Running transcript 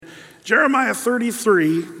Jeremiah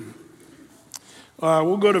 33,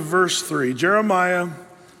 we'll go to verse 3. Jeremiah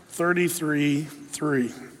 33,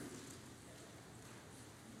 3.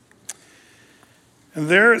 And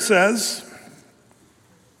there it says,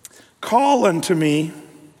 "Call unto me,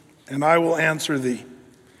 and I will answer thee,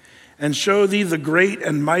 and show thee the great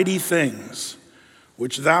and mighty things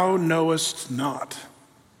which thou knowest not."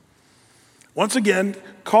 Once again,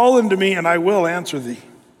 call unto me, and I will answer thee,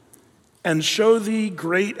 and show thee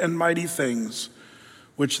great and mighty things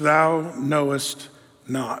which thou knowest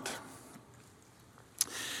not.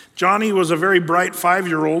 Johnny was a very bright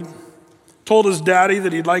 5-year-old, told his daddy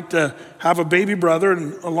that he'd like to have a baby brother,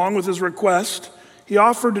 and along with his request, he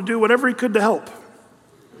offered to do whatever he could to help.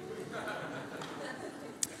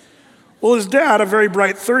 Well, his dad, a very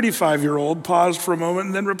bright 35-year-old, paused for a moment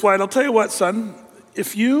and then replied, "I'll tell you what, son,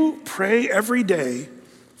 if you pray every day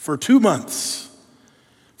for 2 months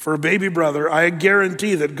for a baby brother, I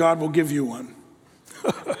guarantee that God will give you one."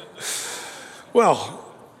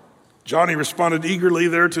 Well, Johnny responded eagerly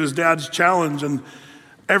there to his dad's challenge, and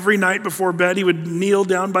every night before bed, he would kneel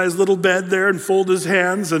down by his little bed there and fold his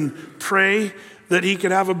hands and pray that he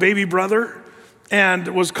could have a baby brother, and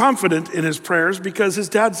was confident in his prayers because his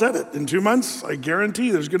dad said it. In 2 months, I guarantee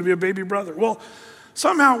there's going to be a baby brother. Well,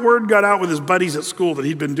 somehow word got out with his buddies at school that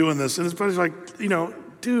he'd been doing this, and his buddies were like,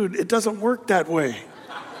 dude, it doesn't work that way.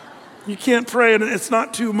 You can't pray, and it's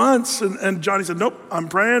not 2 months. And Johnny said, nope, I'm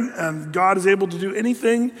praying, and God is able to do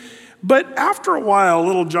anything. But after a while,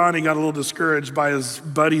 little Johnny got a little discouraged by his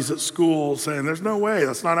buddies at school saying, there's no way,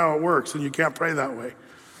 that's not how it works, and you can't pray that way.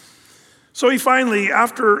 So he finally,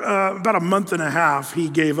 after about a month and a half, he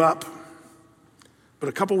gave up. But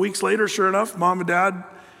a couple weeks later, sure enough, mom and dad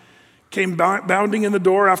came bounding in the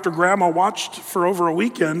door after grandma watched for over a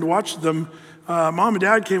weekend, watched them. Mom and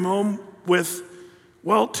dad came home with,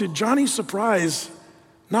 well, to Johnny's surprise,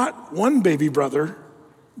 not one baby brother,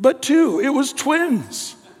 but 2. It was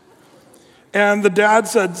twins. And the dad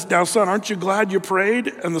said, now, son, aren't you glad you prayed?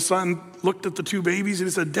 And the son looked at the 2 babies and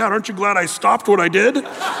he said, Dad, aren't you glad I stopped what I did?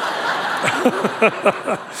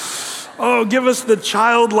 Oh, give us the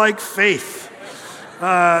childlike faith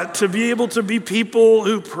to be able to be people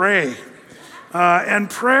who pray. And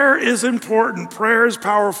prayer is important. Prayer is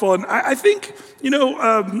powerful. And I think,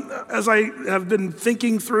 as I have been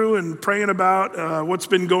thinking through and praying about what's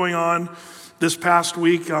been going on this past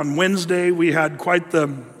week, on Wednesday, we had quite the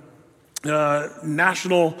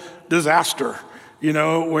national disaster,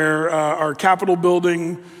 where our Capitol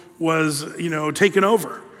building was, taken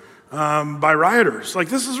over by rioters. Like,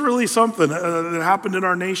 this is really something that happened in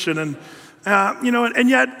our nation. And, and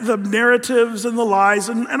yet the narratives and the lies,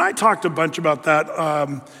 and I talked a bunch about that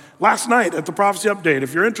last night at the Prophecy Update.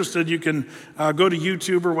 If you're interested, you can go to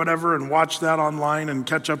YouTube or whatever and watch that online and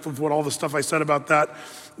catch up with what all the stuff I said about that.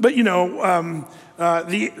 But,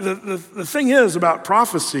 the thing is about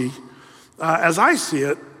prophecy, as I see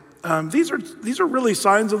it, these are really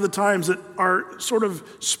signs of the times that are sort of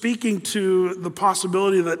speaking to the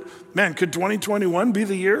possibility that, man, could 2021 be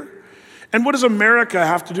the year? And what does America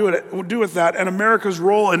have to do with that? And America's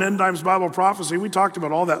role in end times Bible prophecy, we talked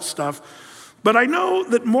about all that stuff. But I know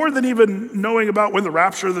that more than even knowing about when the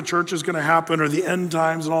rapture of the church is going to happen or the end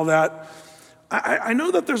times and all that, I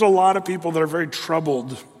know that there's a lot of people that are very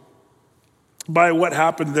troubled by what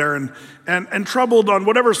happened there, and troubled on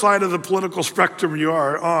whatever side of the political spectrum you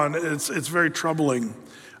are on. It's very troubling.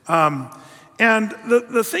 And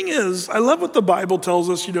the thing is, I love what the Bible tells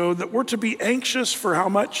us, that we're to be anxious for how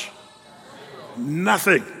much?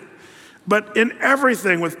 Nothing. But in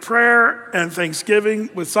everything, with prayer and thanksgiving,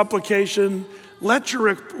 with supplication, let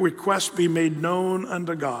your request be made known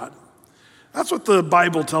unto God. That's what the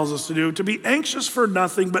Bible tells us to do, to be anxious for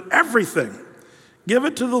nothing, but everything. Give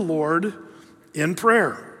it to the Lord in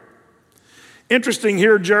prayer. Interesting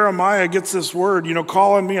here, Jeremiah gets this word,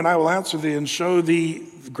 call on me and I will answer thee and show thee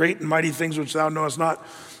great and mighty things which thou knowest not.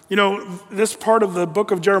 This part of the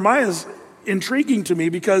book of Jeremiah is intriguing to me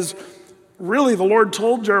because really the Lord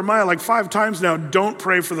told Jeremiah like 5 times now, don't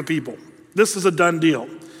pray for the people. This is a done deal.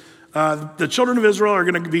 The children of Israel are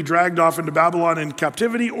going to be dragged off into Babylon in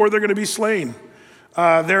captivity, or they're going to be slain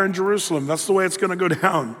there in Jerusalem. That's the way it's going to go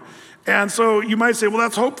down. And so you might say, well,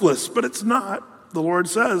 that's hopeless, but it's not. The Lord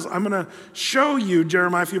says, I'm going to show you,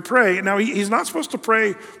 Jeremiah, if you pray. Now, he's not supposed to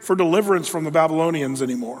pray for deliverance from the Babylonians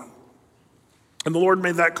anymore. And the Lord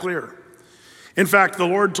made that clear. In fact, the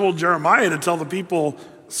Lord told Jeremiah to tell the people,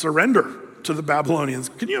 surrender to the Babylonians.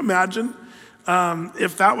 Can you imagine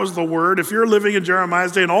if that was the word? If you're living in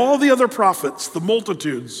Jeremiah's day and all the other prophets, the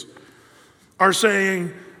multitudes, are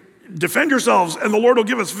saying, defend yourselves and the Lord will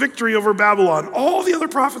give us victory over Babylon. All the other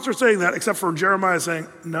prophets are saying that except for Jeremiah saying,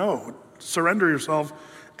 no, surrender yourself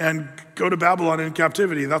and go to Babylon in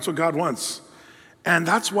captivity. That's what God wants. And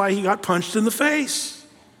that's why he got punched in the face.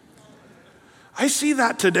 I see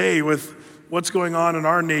that today with what's going on in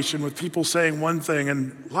our nation, with people saying one thing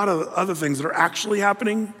and a lot of other things that are actually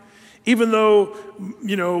happening. Even though,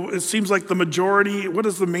 it seems like the majority, what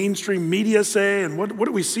does the mainstream media say? And what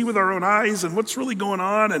do we see with our own eyes? And what's really going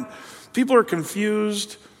on? And people are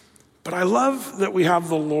confused. But I love that we have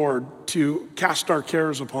the Lord to cast our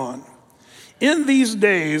cares upon. In these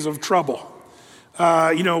days of trouble,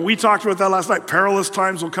 we talked about that last night. Perilous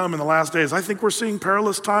times will come in the last days. I think we're seeing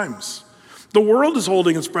perilous times. The world is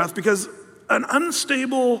holding its breath because an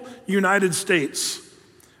unstable United States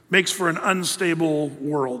makes for an unstable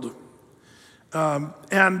world.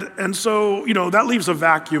 And so, that leaves a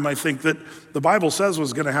vacuum, I think, that the Bible says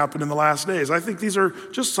was going to happen in the last days. I think these are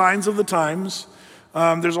just signs of the times.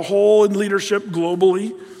 There's a hole in leadership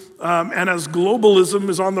globally. And as globalism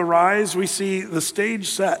is on the rise, we see the stage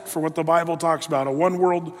set for what the Bible talks about, a one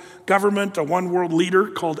world government, a one world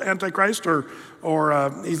leader called Antichrist, or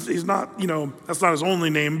he's not, that's not his only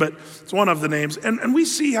name, but it's one of the names. And we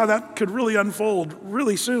see how that could really unfold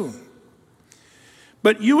really soon.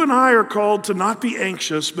 But you and I are called to not be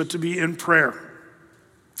anxious, but to be in prayer.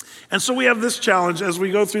 And so we have this challenge as we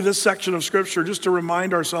go through this section of Scripture, just to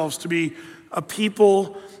remind ourselves to be a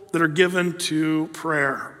people that are given to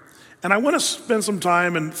prayer. And I want to spend some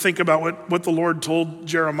time and think about what the Lord told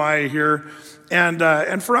Jeremiah here,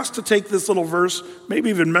 and for us to take this little verse, maybe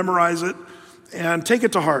even memorize it, and take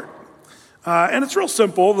it to heart. And it's real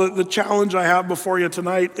simple, the challenge I have before you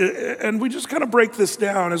tonight, and we just kind of break this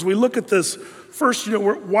down as we look at this. First,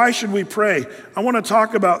 why should we pray? I want to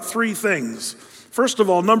talk about three things. First of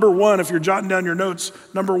all, number one, if you're jotting down your notes,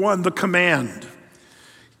 number one, the command.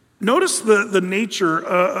 Notice the nature,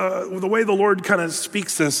 the way the Lord kind of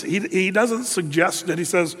speaks this. He doesn't suggest it. He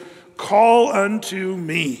says, call unto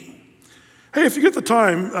me. Hey, if you get the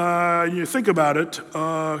time and you think about it,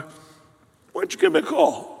 why don't you give me a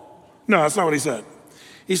call? No, that's not what he said.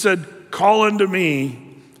 He said, call unto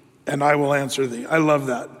me and I will answer thee. I love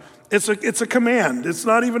that. It's a command. It's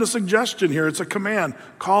not even a suggestion here. It's a command.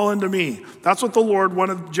 Call unto me. That's what the Lord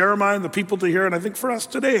wanted Jeremiah and the people to hear, and I think for us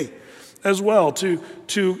today as well, to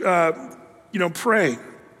pray.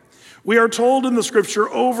 We are told in the Scripture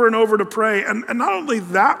over and over to pray, and not only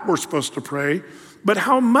that we're supposed to pray, but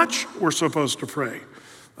how much we're supposed to pray.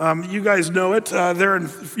 You guys know it. There in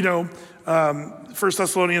 1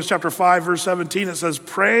 Thessalonians chapter 5, verse 17, it says,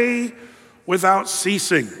 pray without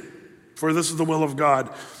ceasing, for this is the will of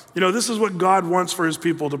God. This is what God wants for his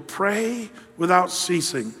people, to pray without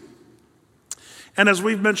ceasing. And as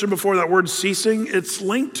we've mentioned before, that word ceasing, it's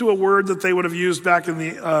linked to a word that they would have used back in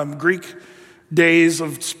the Greek days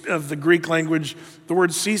of the Greek language. The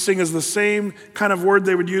word ceasing is the same kind of word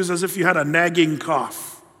they would use as if you had a nagging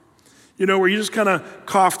cough. Where you just kind of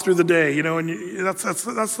cough through the day, and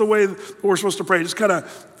that's the way we're supposed to pray, just kind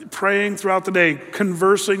of praying throughout the day,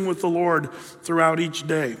 conversing with the Lord throughout each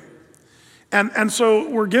day. And so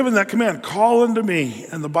we're given that command, call unto me,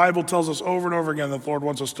 and the Bible tells us over and over again that the Lord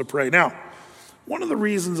wants us to pray. Now, one of the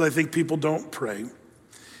reasons I think people don't pray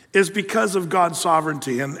is because of God's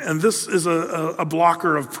sovereignty, and this is a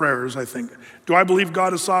blocker of prayers, I think. Do I believe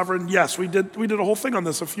God is sovereign? Yes, we did a whole thing on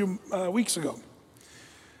this a few weeks ago.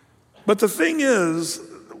 But the thing is,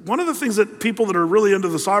 one of the things that people that are really into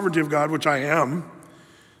the sovereignty of God, which I am,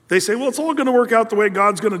 they say, well, it's all going to work out the way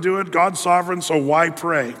God's going to do it. God's sovereign, so why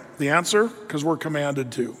pray? The answer, because we're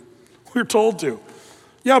commanded to. We're told to.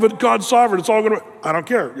 Yeah, but God's sovereign, it's all going to work. I don't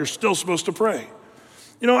care. You're still supposed to pray.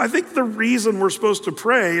 I think the reason we're supposed to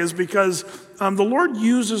pray is because the Lord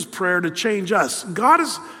uses prayer to change us.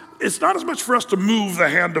 It's not as much for us to move the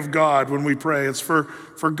hand of God when we pray. It's for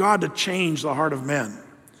God to change the heart of men.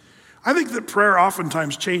 I think that prayer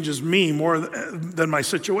oftentimes changes me more than my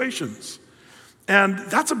situations. And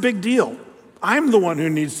that's a big deal. I'm the one who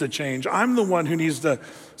needs to change. I'm the one who needs to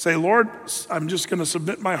say, Lord, I'm just going to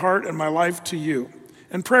submit my heart and my life to you.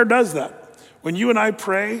 And prayer does that. When you and I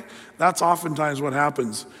pray, that's oftentimes what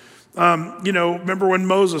happens. Remember when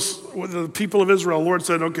Moses, the people of Israel, Lord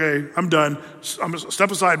said, okay, I'm done. I'm going to step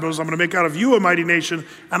aside, Moses. I'm going to make out of you a mighty nation,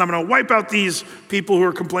 and I'm going to wipe out these people who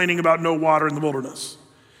are complaining about no water in the wilderness.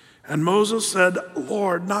 And Moses said,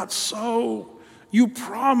 Lord, not so. You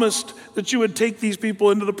promised that you would take these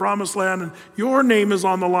people into the promised land, and your name is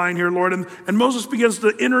on the line here, Lord. And Moses begins to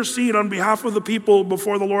intercede on behalf of the people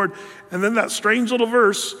before the Lord. And then that strange little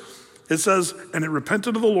verse, it says, and it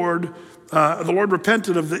repented of the Lord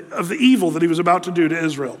repented of the evil that he was about to do to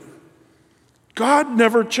Israel. God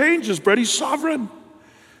never changes, Brett. He's sovereign.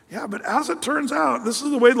 Yeah, but as it turns out, this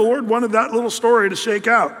is the way the Lord wanted that little story to shake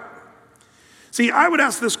out. See, I would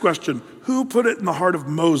ask this question: who put it in the heart of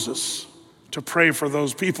Moses to pray for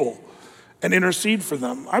those people and intercede for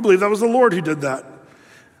them? I believe that was the Lord who did that.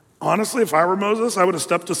 Honestly, if I were Moses, I would have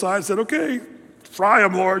stepped aside and said, okay, fry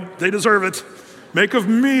them, Lord, they deserve it. Make of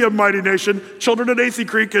me a mighty nation. Children at Athey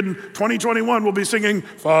Creek in 2021 will be singing,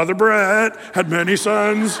 Father Brett had many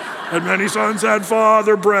sons had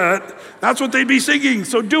Father Brett. That's what they'd be singing.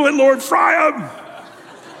 So do it, Lord, fry them.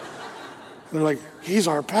 They're like, he's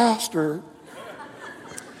our pastor.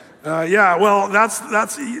 That's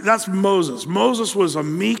Moses. Moses was a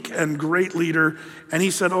meek and great leader, and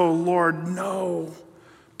he said, oh, Lord, no.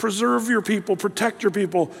 Preserve your people, protect your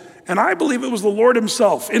people. And I believe it was the Lord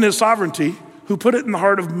himself, in his sovereignty, who put it in the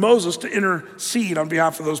heart of Moses to intercede on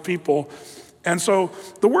behalf of those people. And so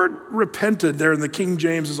the word repented there in the King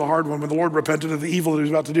James is a hard one. When the Lord repented of the evil that he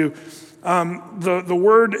was about to do, the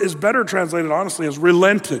word is better translated, honestly, as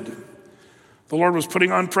relented. The Lord was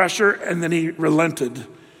putting on pressure, and then he relented.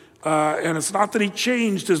 And it's not that he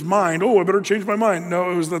changed his mind. Oh, I better change my mind. No,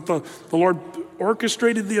 it was that the Lord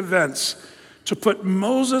orchestrated the events to put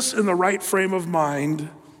Moses in the right frame of mind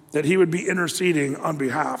that he would be interceding on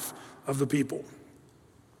behalf of the people.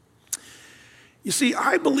 You see,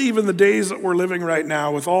 I believe in the days that we're living right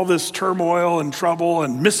now with all this turmoil and trouble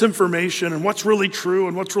and misinformation and what's really true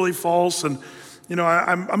and what's really false. And, you know,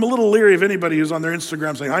 I'm a little leery of anybody who's on their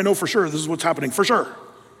Instagram saying, I know for sure this is what's happening, for sure.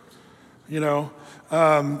 You know,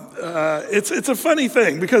 it's a funny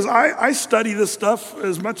thing because I study this stuff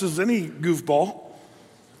as much as any goofball.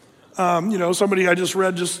 Somebody I just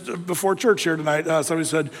read just before church here tonight, somebody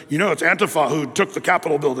said, it's Antifa who took the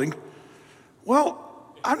Capitol building. Well,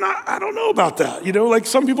 I don't know about that. Like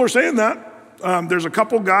some people are saying that. There's a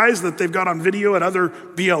couple guys that they've got on video at other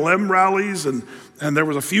BLM rallies, and there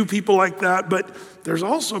was a few people like that, but there's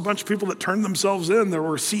also a bunch of people that turned themselves in. There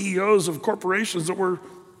were CEOs of corporations that were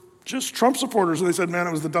just Trump supporters, and they said, man,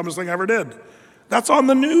 it was the dumbest thing I ever did. That's on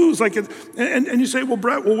the news. And you say, well,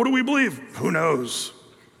 Brett, what do we believe? Who knows?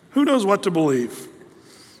 Who knows what to believe?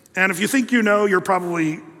 And if you think you know, you're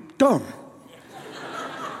probably dumb.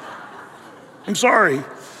 I'm sorry.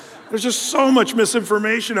 There's just so much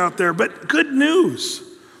misinformation out there, but good news.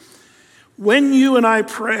 When you and I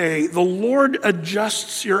pray, the Lord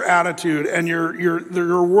adjusts your attitude and your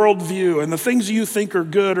worldview and the things you think are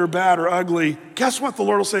good or bad or ugly. Guess what? The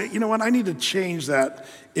Lord will say, you know what? I need to change that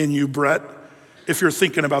in you, Brett, if you're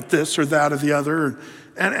thinking about this or that or the other.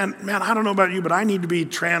 And man, I don't know about you, but I need to be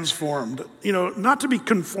transformed. Not to be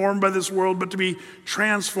conformed by this world, but to be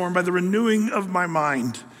transformed by the renewing of my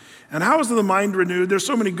mind. And how is the mind renewed? There's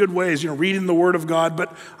so many good ways, reading the Word of God,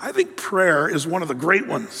 but I think prayer is one of the great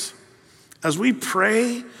ones. As we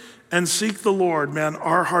pray and seek the Lord, man,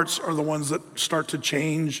 our hearts are the ones that start to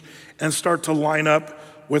change and start to line up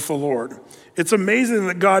with the Lord. It's amazing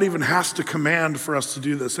that God even has to command for us to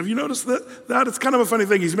do this. Have you noticed that? It's kind of a funny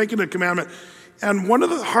thing. He's making a commandment. And one of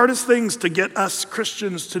the hardest things to get us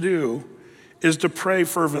Christians to do is to pray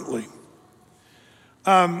fervently.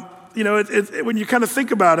 When you kind of think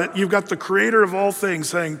about it, you've got the creator of all things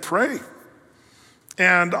saying, pray.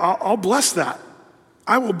 And I'll bless that.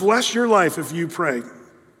 I will bless your life if you pray.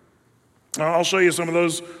 I'll show you some of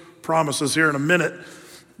those promises here in a minute.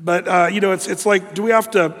 But, it's like, do we have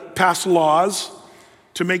to pass laws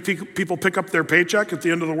to make people pick up their paycheck at the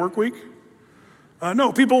end of the work week?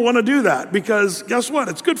 No, people want to do that because guess what?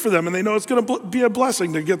 It's good for them and they know it's going to be a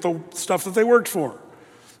blessing to get the stuff that they worked for.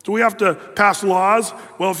 Do we have to pass laws?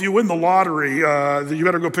 Well, if you win the lottery, you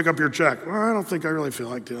better go pick up your check. Well, I don't think I really feel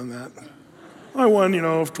like doing that. I won,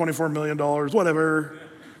 $24 million, whatever.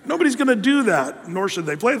 Nobody's going to do that, nor should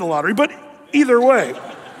they play the lottery. But either way,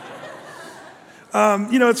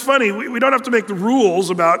 it's funny. We don't have to make the rules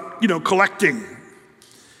about, collecting.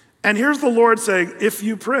 And here's the Lord saying, if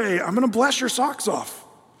you pray, I'm going to bless your socks off.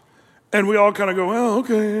 And we all kind of go, well,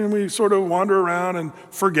 okay. And we sort of wander around and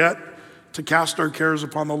forget to cast our cares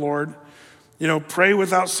upon the Lord. Pray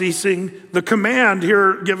without ceasing. The command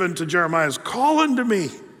here given to Jeremiah is call unto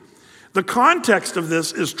me. The context of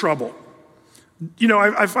this is trouble.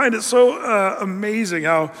 I find it so amazing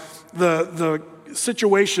how the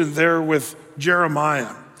situation there with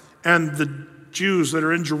Jeremiah and the Jews that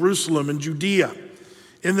are in Jerusalem and Judea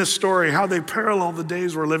in this story, how they parallel the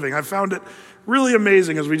days we're living. I found it really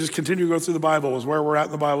amazing as we just continue to go through the Bible, is where we're at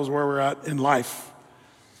in the Bible, is where we're at in life.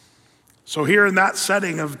 So here in that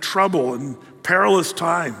setting of trouble and perilous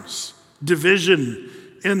times, division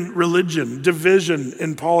in religion, division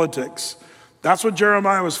in politics, that's what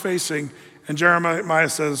Jeremiah was facing. And Jeremiah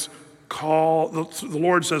says, the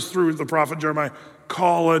Lord says through the prophet Jeremiah,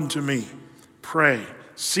 call unto me, pray,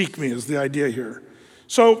 seek me is the idea here.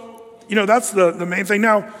 So, that's the main thing.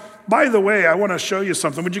 Now, by the way, I want to show you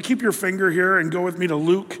something. Would you keep your finger here and go with me to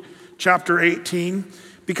Luke chapter 18?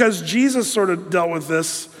 Because Jesus sort of dealt with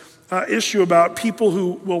this issue about people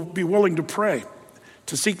who will be willing to pray,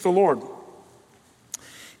 to seek the Lord.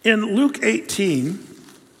 In Luke 18,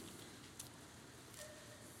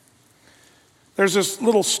 there's this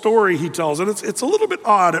little story he tells, and it's a little bit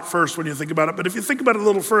odd at first when you think about it, but if you think about it a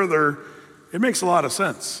little further, it makes a lot of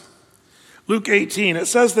sense. Luke 18, it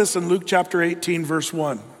says this in Luke chapter 18, verse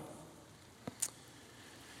 1.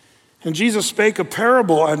 And Jesus spake a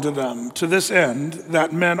parable unto them to this end,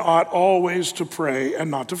 that men ought always to pray and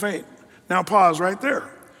not to faint. Now pause right there.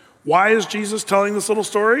 Why is Jesus telling this little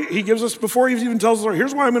story? He gives us, before he even tells the story,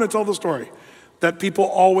 here's why I'm going to tell the story. That people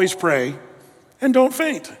always pray and don't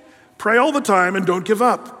faint. Pray all the time and don't give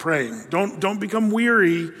up praying. Don't become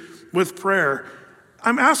weary with prayer.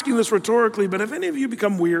 I'm asking this rhetorically, but have any of you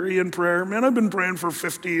become weary in prayer? Man, I've been praying for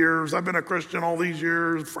 50 years. I've been a Christian all these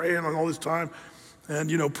years, praying all this time.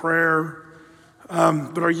 And, prayer.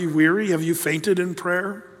 But are you weary? Have you fainted in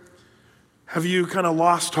prayer? Have you kind of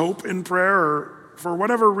lost hope in prayer, or for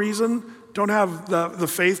whatever reason, don't have the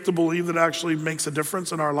faith to believe that it actually makes a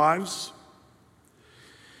difference in our lives?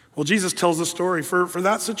 Well, Jesus tells the story for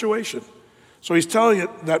that situation. So he's telling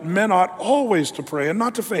it that men ought always to pray and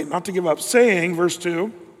not to faint, not to give up, saying, verse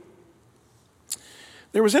 2,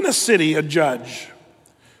 there was in a city a judge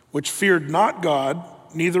which feared not God,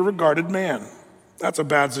 neither regarded man. That's a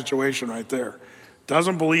bad situation right there.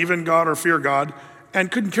 Doesn't believe in God or fear God,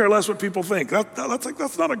 and couldn't care less what people think.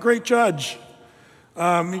 That's not a great judge.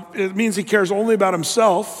 It means he cares only about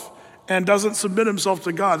himself and doesn't submit himself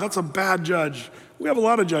to God. That's a bad judge. We have a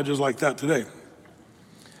lot of judges like that today.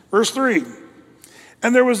 Verse 3,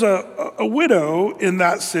 and there was a widow in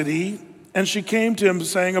that city, and she came to him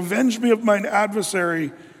saying, avenge me of mine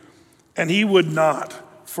adversary. And he would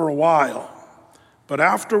not for a while. But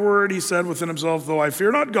afterward he said within himself, though I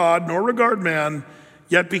fear not God, nor regard man,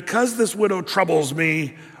 yet because this widow troubles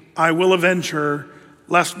me, I will avenge her,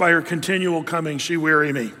 lest by her continual coming she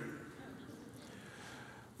weary me.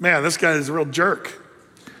 Man, this guy is a real jerk.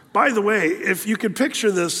 By the way, if you could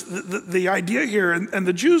picture this, the idea here, and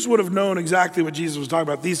the Jews would have known exactly what Jesus was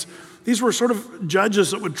talking about. These were sort of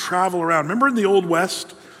judges that would travel around. Remember in the Old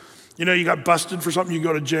West, you got busted for something, you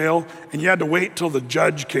go to jail, and you had to wait till the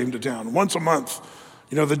judge came to town. Once a month,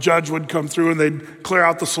 the judge would come through and they'd clear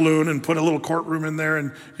out the saloon and put a little courtroom in there,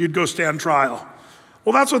 and you'd go stand trial.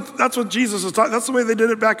 Well, that's what Jesus is talking. That's the way they did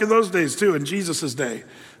it back in those days too, in Jesus' day.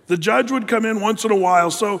 The judge would come in once in a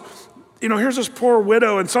while. So, here's this poor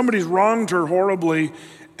widow, and somebody's wronged her horribly,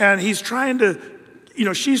 and he's trying to,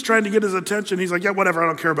 she's trying to get his attention. He's like, yeah, whatever, I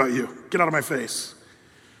don't care about you. Get out of my face.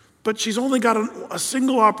 But she's only got a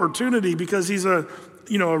single opportunity because he's a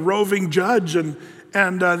roving judge, and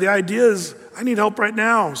the idea is, I need help right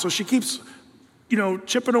now. So she keeps,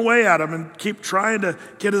 chipping away at him and keep trying to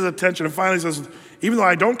get his attention. And finally says, even though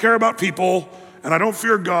I don't care about people and I don't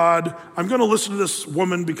fear God, I'm going to listen to this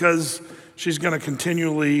woman because she's going to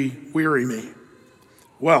continually weary me.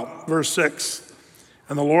 Well, verse 6,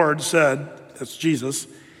 and the Lord said, that's Jesus,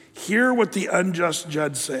 hear what the unjust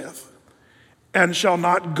judge saith. And shall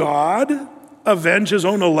not God avenge his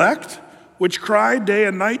own elect, which cry day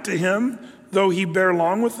and night to him, though he bear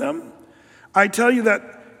long with them? I tell you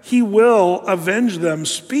that he will avenge them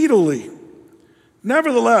speedily.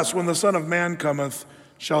 Nevertheless, when the Son of Man cometh,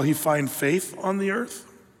 shall he find faith on the earth?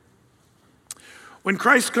 When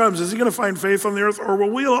Christ comes, is he going to find faith on the earth, or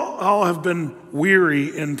will we all have been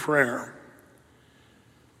weary in prayer?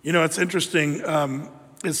 It's interesting.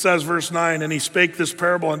 It says, verse 9, and he spake this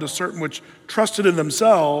parable unto certain which trusted in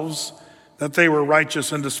themselves that they were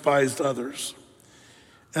righteous and despised others.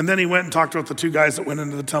 And then he went and talked about the two guys that went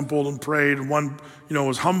into the temple and prayed, and one,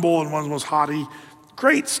 was humble and one was haughty.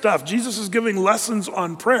 Great stuff. Jesus is giving lessons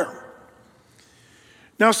on prayer.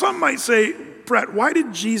 Now, some might say, Brett, why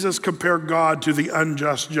did Jesus compare God to the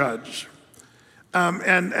unjust judge?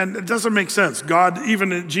 And it doesn't make sense. God,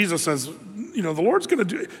 even Jesus says, the Lord's going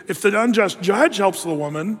to do, if the unjust judge helps the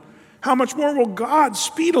woman, how much more will God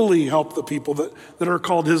speedily help the people that are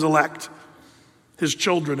called his elect, his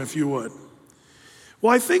children, if you would?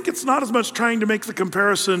 Well, I think it's not as much trying to make the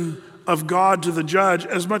comparison of God to the judge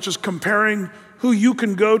as much as comparing who you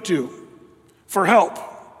can go to for help.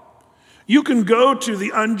 You can go to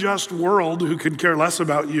the unjust world who can care less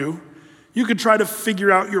about you. You could try to figure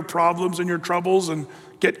out your problems and your troubles and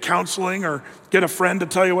get counseling, or get a friend to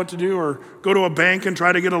tell you what to do, or go to a bank and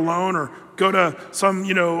try to get a loan, or go to some,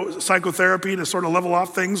 psychotherapy to sort of level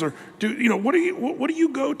off things, or what do you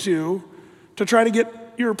go to try to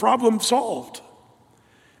get your problem solved?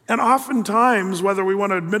 And oftentimes, whether we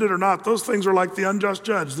want to admit it or not, those things are like the unjust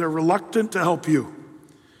judge. They're reluctant to help you.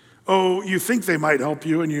 Oh, you think they might help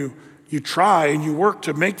you, and you try and you work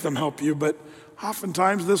to make them help you, but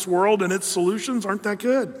oftentimes this world and its solutions aren't that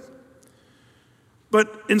good.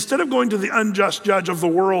 But instead of going to the unjust judge of the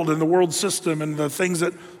world and the world system and the things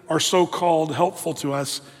that are so-called helpful to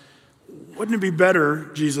us, wouldn't it be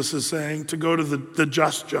better, Jesus is saying, to go to the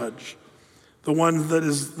just judge, the one that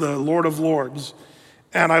is the Lord of Lords?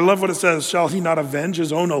 And I love what it says, shall he not avenge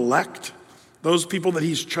his own elect, those people that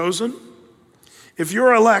he's chosen? If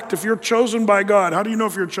you're elect, if you're chosen by God, how do you know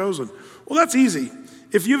if you're chosen? Well, that's easy.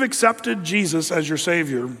 If you've accepted Jesus as your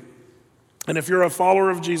Savior, and if you're a follower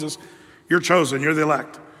of Jesus, you're chosen, you're the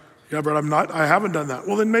elect. Yeah, but I haven't done that.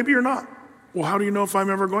 Well, then maybe you're not. Well, how do you know if I'm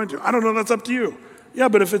ever going to? I don't know, that's up to you. Yeah,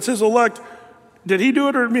 but if it's his elect, did he do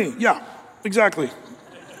it or me? Yeah, exactly.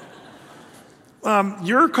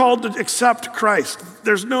 You're called to accept Christ.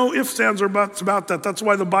 There's no ifs, ands, or buts about that. That's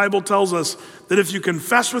why the Bible tells us that if you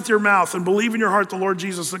confess with your mouth and believe in your heart the Lord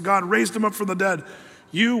Jesus, that God raised him up from the dead,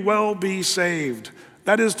 you will be saved.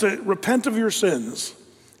 That is to repent of your sins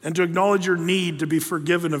and to acknowledge your need to be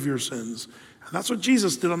forgiven of your sins. And that's what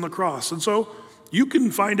Jesus did on the cross. And so you can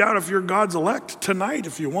find out if you're God's elect tonight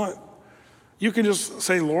if you want. You can just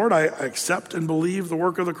say, Lord, I accept and believe the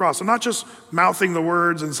work of the cross. And not just mouthing the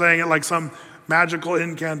words and saying it like some magical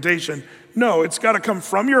incantation. No, it's got to come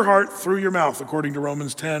from your heart through your mouth, according to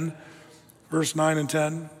Romans 10, verse 9 and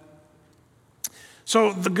 10.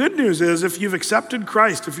 So the good news is if you've accepted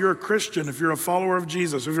Christ, if you're a Christian, if you're a follower of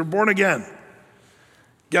Jesus, if you're born again,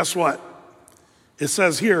 guess what? It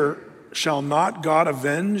says here, shall not God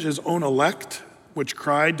avenge his own elect, which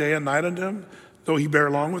cry day and night unto him, though he bear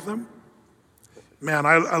long with them? Man,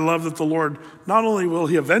 I love that the Lord, not only will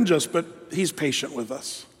he avenge us, but he's patient with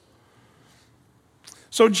us.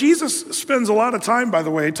 So Jesus spends a lot of time, by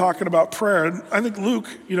the way, talking about prayer. And I think Luke,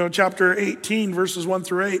 chapter 18, verses 1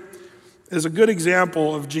 through 8, is a good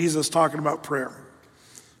example of Jesus talking about prayer.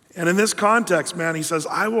 And in this context, man, he says,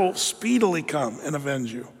 I will speedily come and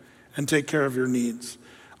avenge you and take care of your needs.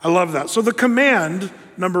 I love that. So the command,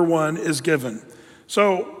 number one, is given.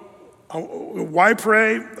 So why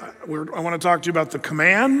pray? I want to talk to you about the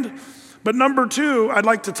command. But number two, I'd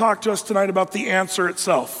like to talk to us tonight about the answer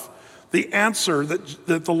itself. The answer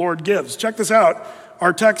that the Lord gives. Check this out.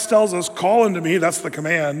 Our text tells us, call unto me, that's the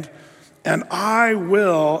command, and I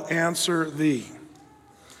will answer thee.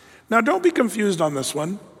 Now, don't be confused on this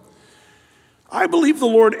one. I believe the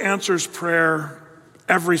Lord answers prayer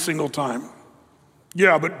every single time.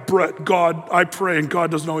 Yeah, but Brett, I pray and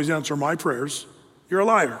God doesn't always answer my prayers. You're a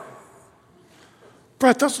liar.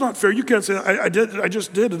 Brett, that's not fair. You can't say that. I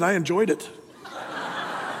just did, and I enjoyed it.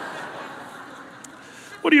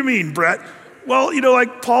 What do you mean, Brett? Well,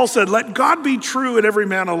 like Paul said, let God be true and every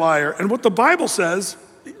man a liar. And what the Bible says,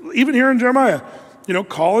 even here in Jeremiah,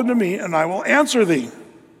 call unto me and I will answer thee.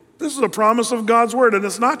 This is a promise of God's word. And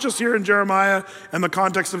it's not just here in Jeremiah and the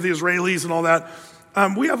context of the Israelis and all that.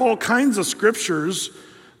 We have all kinds of scriptures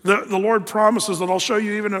that the Lord promises that I'll show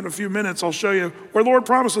you even in a few minutes. I'll show you where the Lord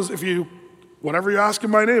promises whatever you ask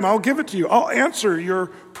in my name, I'll give it to you. I'll answer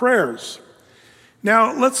your prayers.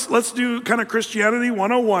 Now, let's do kind of Christianity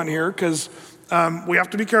 101 here, because we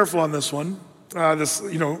have to be careful on this one,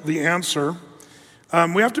 the answer.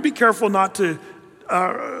 We have to be careful not to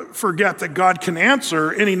forget that God can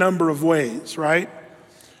answer any number of ways, right?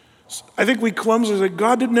 I think we clumsily say,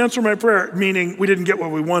 God didn't answer my prayer, meaning we didn't get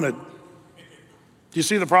what we wanted. Do you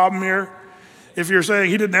see the problem here? If you're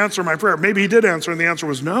saying he didn't answer my prayer, maybe he did answer and the answer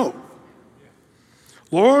was no.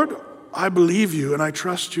 Lord, I believe you and I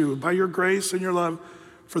trust you by your grace and your love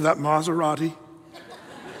for that Maserati.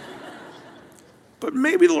 But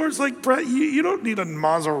maybe the Lord's like, Brett, you don't need a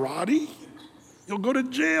Maserati. You'll go to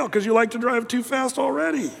jail because you like to drive too fast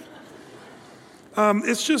already.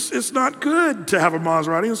 It's not good to have a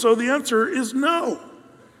Maserati, and so the answer is no.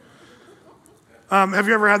 Have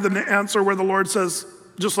you ever had the answer where the Lord says,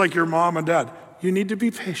 just like your mom and dad, you need to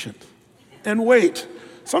be patient and wait?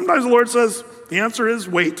 Sometimes the Lord says, the answer is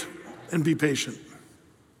wait and be patient.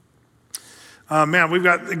 Man, we've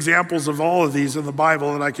got examples of all of these in the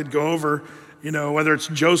Bible that I could go over, whether it's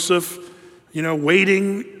Joseph,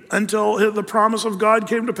 waiting until the promise of God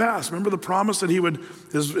came to pass. Remember the promise that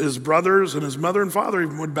his brothers and his mother and father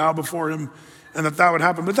even would bow before him and that would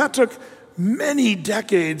happen. But that took many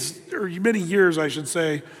decades, or many years, I should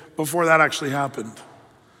say, before that actually happened.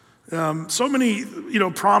 So many,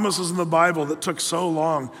 promises in the Bible that took so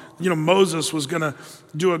long. Moses was going to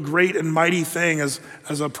do a great and mighty thing as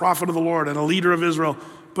a prophet of the Lord and a leader of Israel.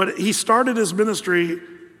 But he started his ministry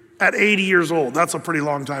at 80 years old. That's a pretty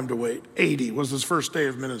long time to wait. 80 was his first day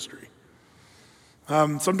of ministry.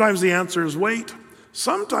 Sometimes the answer is wait.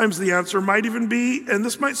 Sometimes the answer might even be, and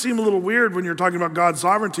this might seem a little weird when you're talking about God's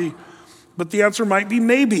sovereignty, but the answer might be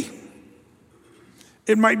maybe.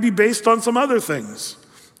 It might be based on some other things.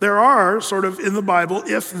 There are sort of in the Bible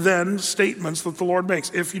if-then statements that the Lord makes.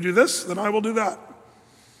 If you do this, then I will do that.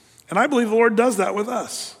 And I believe the Lord does that with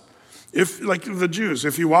us. If, like the Jews,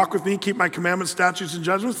 if you walk with me, keep my commandments, statutes, and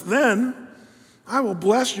judgments, then I will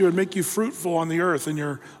bless you and make you fruitful on the earth, and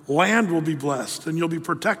your land will be blessed, and you'll be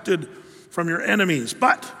protected from your enemies.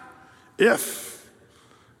 But if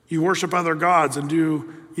you worship other gods and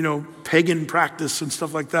do, pagan practice and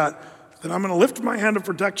stuff like that, then I'm going to lift my hand of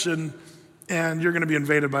protection and you're going to be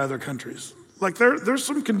invaded by other countries. Like there's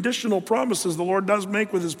some conditional promises the Lord does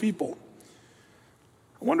make with his people.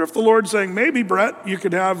 I wonder if the Lord's saying, maybe, Brett, you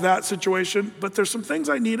could have that situation, but there's some things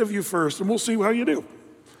I need of you first, and we'll see how you do.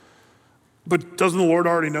 But doesn't the Lord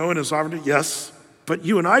already know in his sovereignty? Yes, but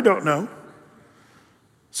you and I don't know.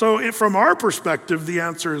 So from our perspective, the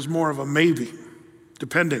answer is more of a maybe,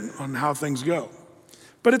 depending on how things go.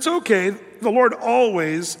 But it's okay. The Lord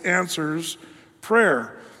always answers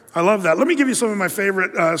prayer. I love that. Let me give you some of my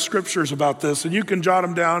favorite scriptures about this, and you can jot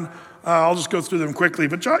them down. I'll just go through them quickly.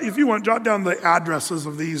 But if you want, jot down the addresses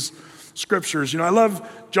of these scriptures. I love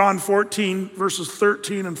John 14, verses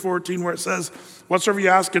 13 and 14, where it says, whatsoever you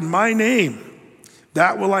ask in my name,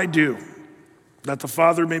 that will I do, that the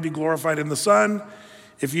Father may be glorified in the Son.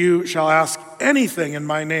 If you shall ask anything in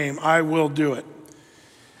my name, I will do it.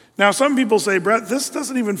 Now, some people say, Brett, this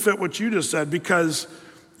doesn't even fit what you just said because,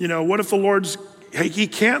 what if the Lord's, he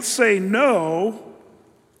can't say no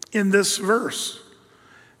in this verse.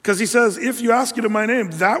 Because he says, if you ask it in my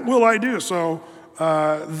name, that will I do. So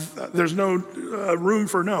there's no room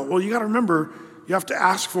for no. Well, you got to remember, you have to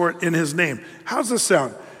ask for it in his name. How's this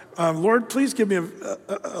sound? Lord, please give me a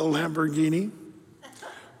Lamborghini.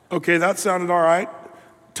 Okay, that sounded all right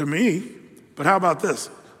to me, but how about this?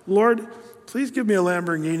 Lord, please give me a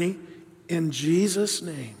Lamborghini in Jesus'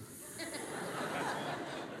 name.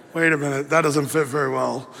 Wait a minute, that doesn't fit very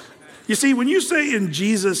well. You see, when you say in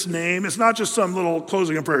Jesus' name, it's not just some little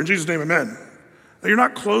closing of prayer. In Jesus' name, amen. You're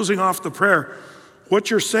not closing off the prayer. What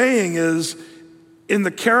you're saying is in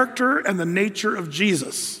the character and the nature of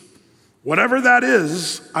Jesus. Whatever that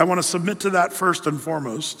is, I want to submit to that first and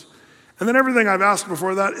foremost. And then everything I've asked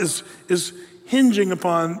before that is hinging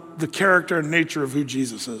upon the character and nature of who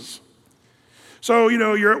Jesus is. So,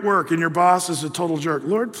 you're at work and your boss is a total jerk.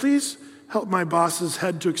 Lord, please help my boss's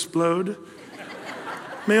head to explode.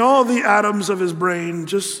 May all the atoms of his brain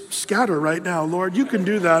just scatter right now. Lord, you can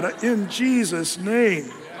do that in Jesus'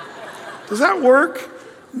 name. Does that work?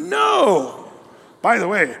 No. By the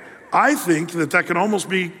way, I think that can almost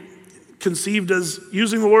be conceived as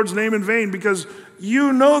using the Lord's name in vain because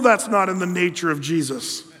that's not in the nature of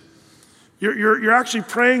Jesus. You're actually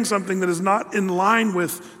praying something that is not in line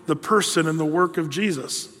with the person and the work of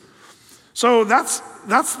Jesus. So that's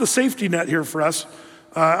the safety net here for us.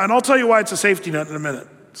 And I'll tell you why it's a safety net in a minute.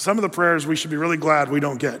 Some of the prayers we should be really glad we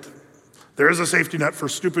don't get. There is a safety net for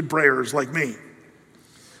stupid prayers like me.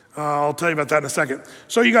 I'll tell you about that in a second.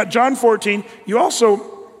 So you got John 14. You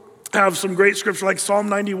also have some great scripture like Psalm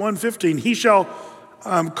 91:15. He shall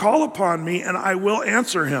call upon me and I will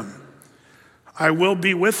answer him. I will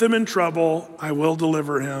be with him in trouble. I will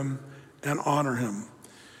deliver him and honor him.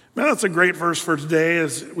 Man, that's a great verse for today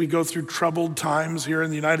as we go through troubled times here in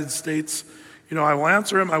the United States. I will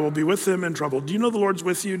answer him. I will be with him in trouble. Do you know the Lord's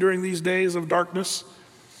with you during these days of darkness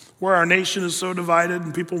where our nation is so divided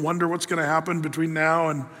and people wonder what's going to happen between now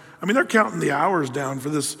and, they're counting the hours down for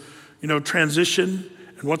this, transition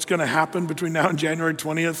and what's going to happen between now and January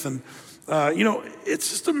 20th. And, it's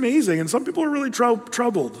just amazing. And some people are really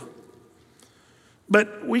troubled.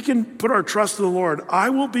 But we can put our trust in the Lord. I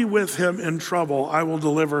will be with him in trouble. I will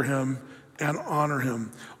deliver him and honor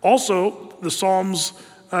him. Also, the Psalms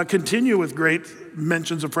continue with great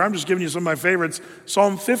mentions of prayer. I'm just giving you some of my favorites.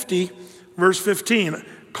 Psalm 50, verse 15.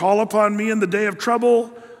 Call upon me in the day of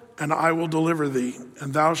trouble, and I will deliver thee,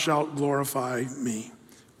 and thou shalt glorify me.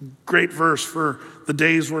 Great verse for the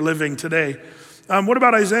days we're living today. What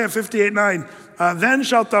about Isaiah 58:9? Then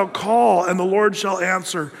shalt thou call, and the Lord shall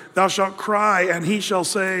answer. Thou shalt cry, and he shall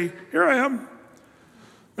say, here I am.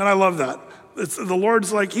 And I love that. The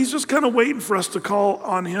Lord's like, he's just kind of waiting for us to call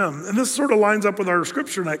on him. And this sort of lines up with our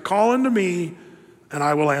scripture tonight. Call unto me, and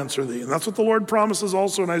I will answer thee. And that's what the Lord promises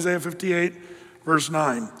also in Isaiah 58, verse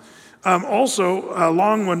 9. Also, a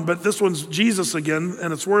long one, but this one's Jesus again,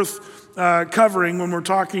 and it's worth covering when we're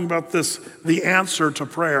talking about this, the answer to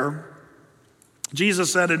prayer.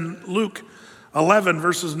 Jesus said in Luke 11,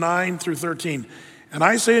 verses 9 through 13. And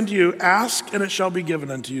I say unto you, ask and it shall be given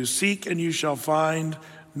unto you. Seek and you shall find.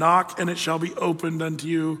 Knock and it shall be opened unto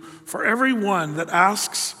you. For every one that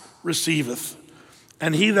asks receiveth.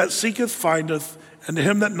 And he that seeketh findeth. And to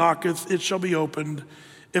him that knocketh it shall be opened.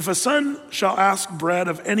 If a son shall ask bread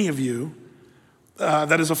of any of you,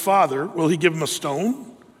 that is a father, will he give him a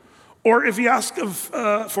stone? Or if he asks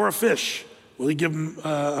for a fish, will he give him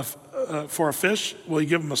for a fish? Will he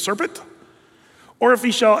give him a serpent? Or if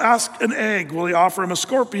he shall ask an egg, will he offer him a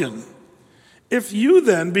scorpion? If you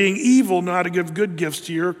then, being evil, know how to give good gifts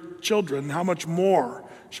to your children, how much more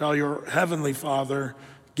shall your heavenly Father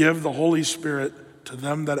give the Holy Spirit to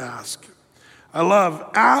them that ask? I love,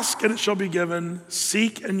 ask and it shall be given,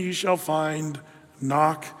 seek and you shall find,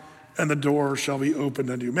 knock and the door shall be opened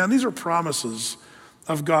unto you. Man, these are promises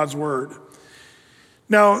of God's word.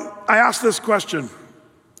 Now, I ask this question,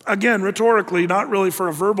 again, rhetorically, not really for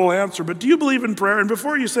a verbal answer, but do you believe in prayer? And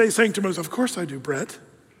before you say sanctimonious, of course I do, Brett.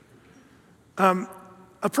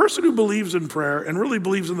 A person who believes in prayer and really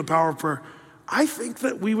believes in the power of prayer, I think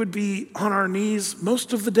that we would be on our knees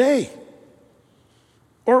most of the day.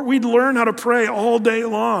 Or we'd learn how to pray all day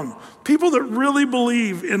long. People that really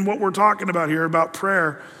believe in what we're talking about here, about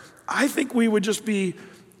prayer, I think we would just be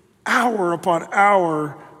hour upon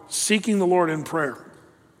hour seeking the Lord in prayer.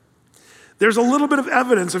 There's a little bit of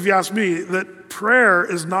evidence, if you ask me, that prayer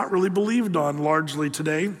is not really believed on largely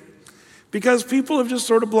today because people have just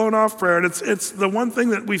sort of blown off prayer. And it's the one thing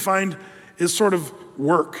that we find is sort of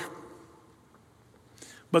work.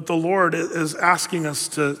 But the Lord is asking us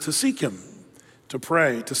to seek him, to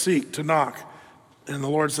pray, to seek, to knock. And the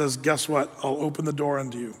Lord says, guess what? I'll open the door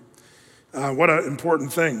unto you. What an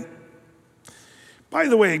important thing. By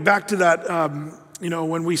the way, back to that,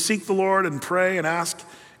 when we seek the Lord and pray and ask,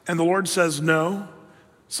 and the Lord says no,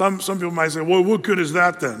 some people might say, well, what good is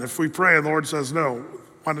that then? If we pray and the Lord says no,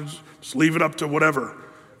 why don't you just leave it up to whatever,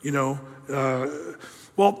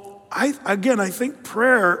 Well, I think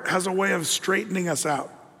prayer has a way of straightening us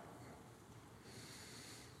out.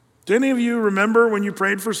 Do any of you remember when you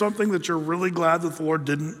prayed for something that you're really glad that the Lord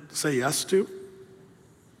didn't say yes to?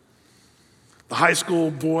 The high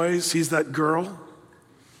school boy sees that girl,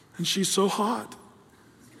 and she's so hot.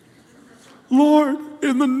 Lord,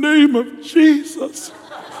 in the name of Jesus,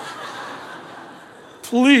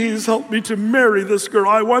 please help me to marry this girl.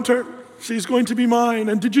 I want her. She's going to be mine.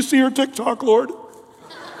 And did you see her TikTok, Lord?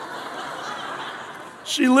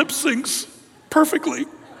 She lip syncs perfectly.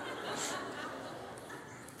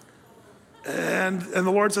 And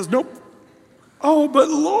the Lord says, nope. Oh, but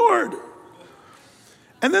Lord.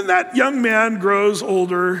 And then that young man grows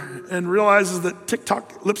older and realizes that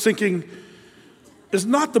TikTok lip syncing is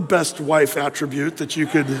not the best wife attribute that you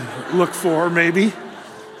could look for, maybe.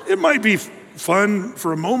 It might be fun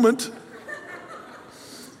for a moment.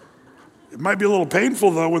 It might be a little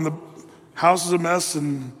painful, though, when the house is a mess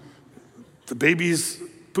and the baby's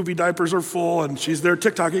poopy diapers are full and she's there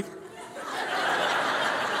TikToking.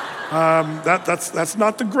 That's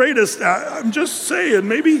not the greatest. I'm just saying,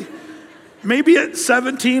 maybe at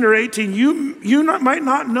 17 or 18, you might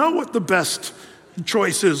not know what the best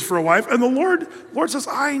choice is for a wife. And the Lord says,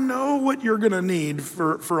 I know what you're going to need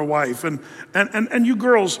for a wife and you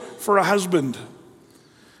girls for a husband.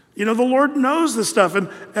 The Lord knows this stuff. And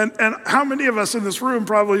how many of us in this room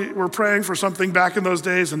probably were praying for something back in those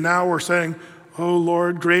days and now we're saying, oh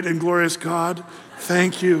Lord, great and glorious God,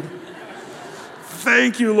 thank you.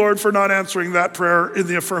 Thank you, Lord, for not answering that prayer in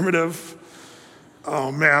the affirmative.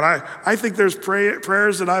 Oh man, I think there's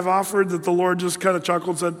prayers that I've offered that the Lord just kind of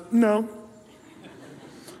chuckled and said, no.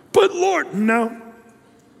 But Lord, no.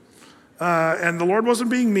 And the Lord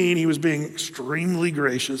wasn't being mean, he was being extremely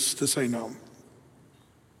gracious to say no.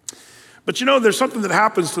 But there's something that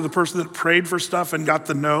happens to the person that prayed for stuff and got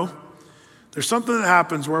the no. There's something that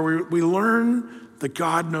happens where we learn that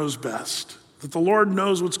God knows best, that the Lord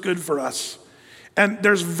knows what's good for us. And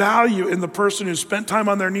there's value in the person who spent time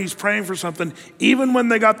on their knees praying for something, even when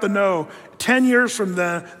they got the no. 10 years from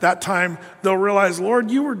that time, they'll realize,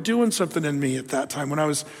 Lord, you were doing something in me at that time when I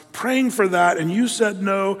was praying for that and you said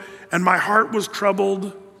no and my heart was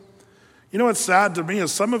troubled. What's sad to me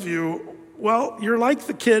is some of you, well, you're like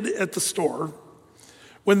the kid at the store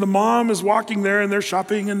when the mom is walking there and they're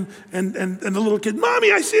shopping and the little kid,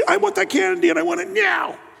 Mommy, I want that candy and I want it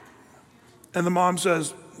now. And the mom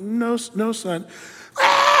says, no, son.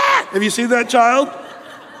 Ah! Have you seen that child?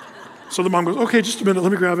 So the mom goes, okay, just a minute,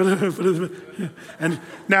 let me grab it. And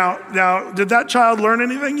now, did that child learn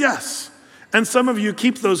anything? Yes. And some of you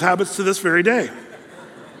keep those habits to this very day.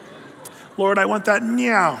 Lord, I want that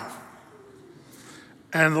now.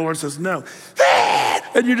 And the Lord says, no. Ah!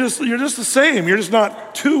 And you're just the same. You're just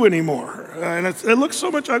not two anymore. And it looks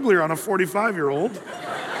so much uglier on a 45-year-old.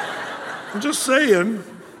 I'm just saying.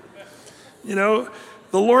 You know,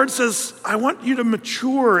 the Lord says, I want you to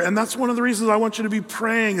mature. And that's one of the reasons I want you to be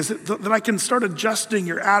praying, is that I can start adjusting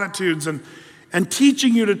your attitudes and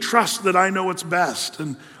teaching you to trust that I know what's best.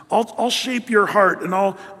 And I'll shape your heart, and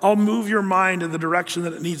I'll move your mind in the direction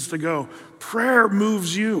that it needs to go. Prayer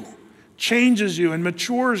moves you, changes you, and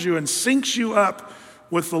matures you, and syncs you up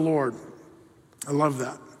with the Lord. I love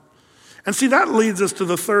that. And see, that leads us to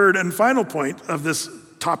the third and final point of this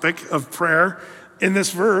topic of prayer. In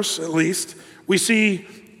this verse, at least, we see,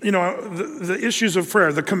 the issues of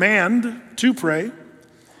prayer, the command to pray,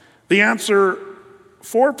 the answer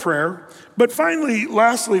for prayer, but finally,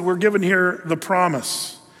 lastly, we're given here the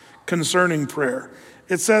promise concerning prayer.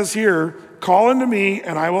 It says here, call unto me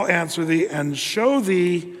and I will answer thee and show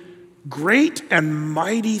thee great and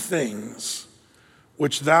mighty things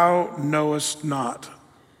which thou knowest not.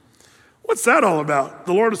 What's that all about?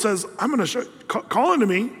 The Lord says, I'm going to show, call unto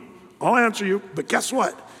me, I'll answer you, but guess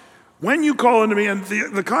what? When you call unto me, and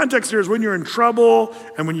the context here is when you're in trouble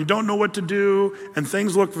and when you don't know what to do and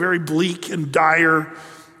things look very bleak and dire,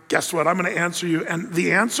 guess what? I'm going to answer you. And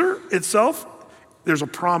the answer itself, there's a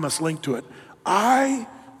promise linked to it. I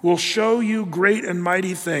will show you great and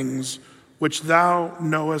mighty things which thou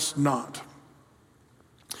knowest not.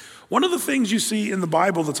 One of the things you see in the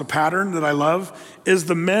Bible that's a pattern that I love is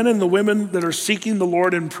the men and the women that are seeking the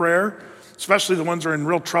Lord in prayer, especially the ones that are in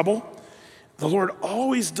real trouble. The Lord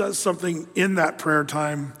always does something in that prayer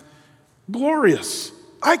time glorious.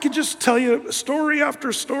 I could just tell you story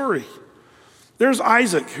after story. There's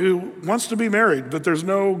Isaac, who wants to be married, but there's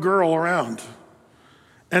no girl around.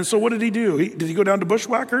 And so what did he do? Did he go down to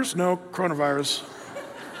bushwhackers? No, coronavirus.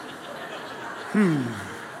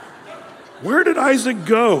 Where did Isaac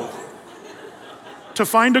go to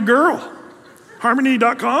find a girl?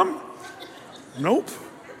 Harmony.com? Nope.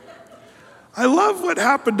 I love what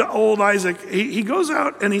happened to old Isaac. He goes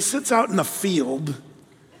out and he sits out in the field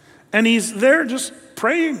and he's there just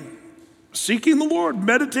praying, seeking the Lord,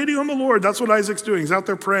 meditating on the Lord. That's what Isaac's doing. He's out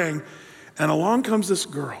there praying. And along comes this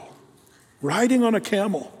girl riding on a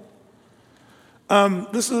camel.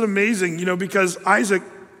 This is amazing, because Isaac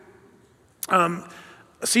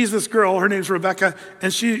sees this girl, her name's Rebecca,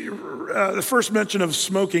 and she, the first mention of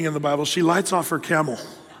smoking in the Bible, she lights off her camel.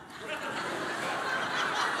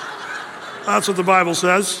 That's what the Bible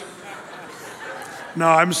says. No,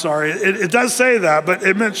 I'm sorry. It does say that, but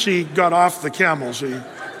it meant she got off the camel.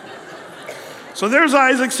 So there's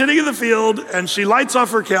Isaac sitting in the field, and she lights off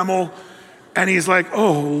her camel, and he's like,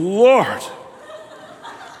 oh, Lord.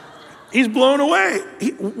 He's blown away.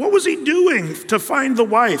 What was he doing to find the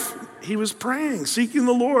wife? He was praying, seeking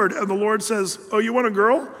the Lord, and the Lord says, oh, you want a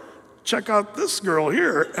girl? Check out this girl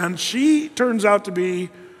here. And she turns out to be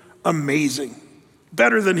amazing.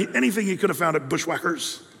 Better than anything he could have found at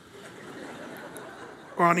Bushwhackers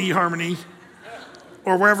or on eHarmony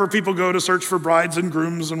or wherever people go to search for brides and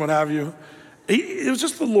grooms and what have you. It was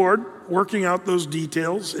just the Lord working out those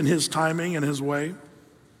details in his timing and his way.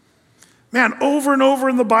 Man, over and over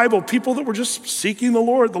in the Bible, people that were just seeking the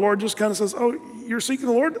Lord just kind of says, oh, you're seeking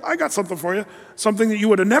the Lord? I got something for you. Something that you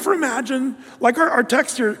would have never imagined. Like our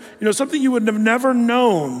text here, something you would have never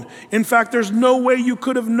known. In fact, there's no way you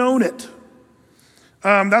could have known it.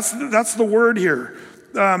 That's the word here.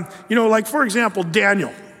 Like for example,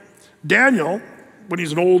 Daniel. Daniel, when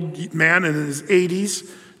he's an old man in his 80s,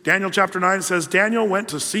 Daniel chapter 9 says, Daniel went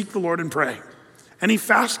to seek the Lord and pray. And he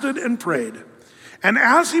fasted and prayed. And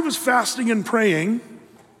as he was fasting and praying,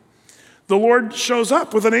 the Lord shows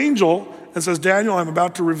up with an angel and says, Daniel, I'm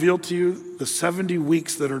about to reveal to you the 70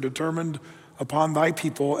 weeks that are determined upon thy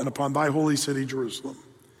people and upon thy holy city, Jerusalem.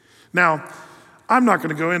 Now, I'm not going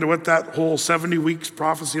to go into what that whole 70 weeks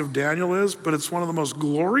prophecy of Daniel is, but it's one of the most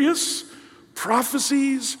glorious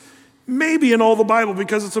prophecies maybe in all the Bible,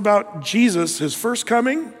 because it's about Jesus, his first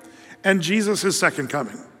coming, and Jesus, his second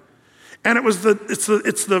coming. And it's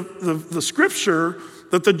the scripture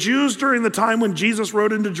that the Jews during the time when Jesus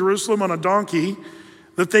rode into Jerusalem on a donkey,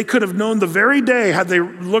 that they could have known the very day had they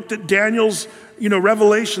looked at Daniel's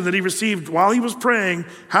revelation that he received while he was praying.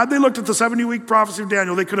 Had they looked at the 70-week prophecy of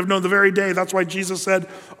Daniel, they could have known the very day. That's why Jesus said,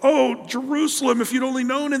 oh, Jerusalem, if you'd only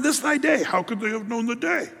known in this thy day, how could they have known the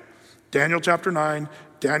day? Daniel chapter 9,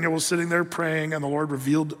 Daniel was sitting there praying and the Lord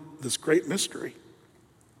revealed this great mystery.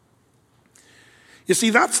 You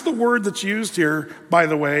see, that's the word that's used here, by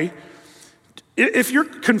the way. If you're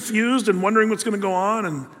confused and wondering what's going to go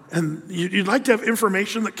on and you'd like to have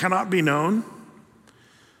information that cannot be known,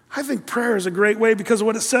 I think prayer is a great way because of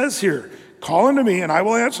what it says here. Call unto me and I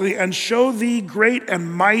will answer thee and show thee great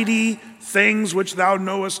and mighty things which thou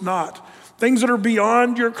knowest not. Things that are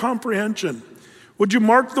beyond your comprehension. Would you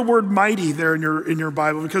mark the word mighty there in your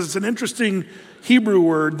Bible? Because it's an interesting Hebrew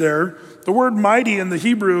word there. The word mighty in the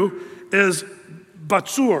Hebrew is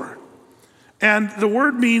batsur. And the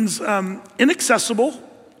word means inaccessible,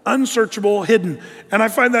 unsearchable, hidden. And I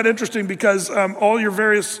find that interesting because all your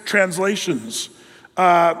various translations,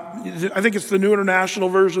 I think it's the New International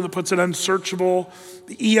Version that puts it unsearchable.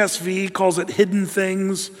 The ESV calls it hidden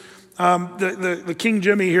things. The King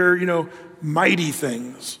Jimmy here, mighty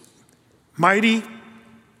things. Mighty,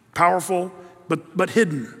 powerful, but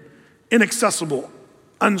hidden, inaccessible,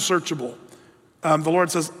 unsearchable. The Lord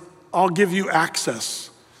says, I'll give you access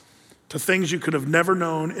to things you could have never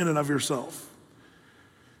known in and of yourself.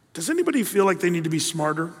 Does anybody feel like they need to be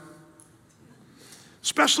smarter?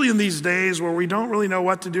 Especially in these days where we don't really know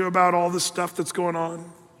what to do about all this stuff that's going on.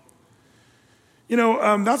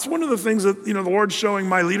 That's one of the things that, the Lord's showing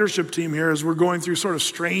my leadership team here as we're going through sort of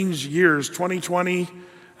strange years, 2020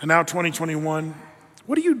 and now 2021.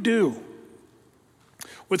 What do you do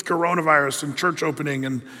with coronavirus and church opening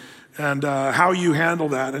and how you handle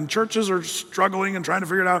that? And churches are struggling and trying to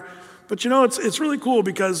figure it out. But it's really cool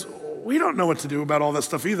because we don't know what to do about all that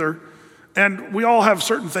stuff either. And we all have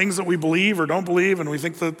certain things that we believe or don't believe, and we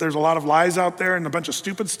think that there's a lot of lies out there and a bunch of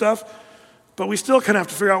stupid stuff, but we still kind of have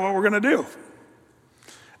to figure out what we're going to do.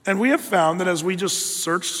 And we have found that as we just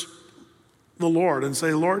search the Lord and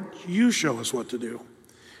say, Lord, you show us what to do.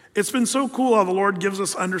 It's been so cool how the Lord gives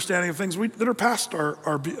us understanding of things that are past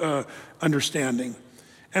our understanding.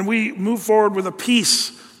 And we move forward with a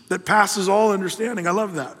peace that passes all understanding. I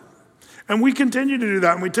love that. And we continue to do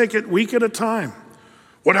that, and we take it week at a time.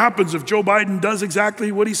 What happens if Joe Biden does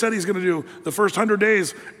exactly what he said he's going to do? The first 100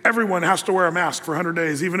 days, everyone has to wear a mask for 100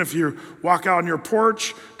 days, even if you walk out on your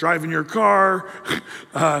porch, drive in your car.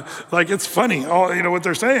 It's funny, what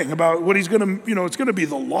they're saying about what he's going to, it's going to be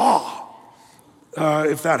the law.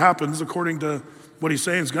 If that happens, according to what he's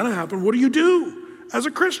saying is going to happen, what do you do as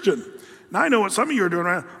a Christian? Now, I know what some of you are doing.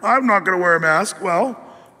 I'm not going to wear a mask. Well,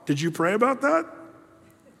 did you pray about that?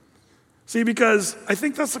 See, because I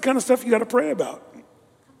think that's the kind of stuff you got to pray about.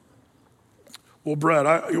 Well, Brett,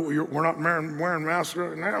 we're not wearing masks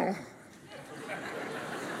right now.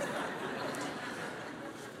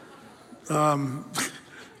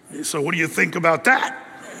 So what do you think about that?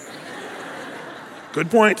 Good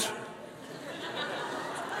point.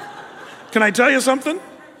 Can I tell you something?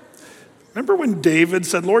 Remember when David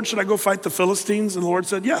said, Lord, should I go fight the Philistines? And the Lord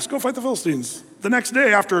said, yes, go fight the Philistines. The next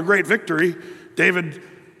day, after a great victory, David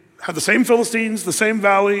had the same Philistines, the same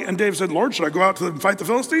valley, and David said, Lord, should I go out to fight the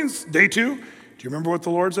Philistines? Day 2. Do you remember what the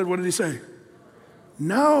Lord said? What did he say?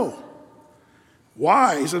 No.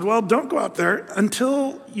 Why? He said, well, don't go out there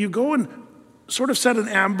until you go and sort of set an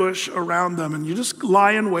ambush around them, and you just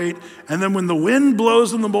lie in wait, and then when the wind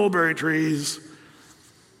blows in the mulberry trees,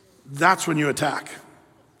 that's when you attack.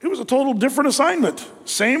 It was a total different assignment.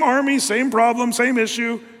 Same army, same problem, same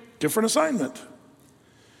issue, different assignment.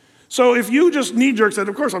 So if you just knee-jerk said,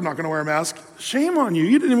 of course I'm not going to wear a mask, shame on you.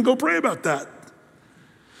 You didn't even go pray about that.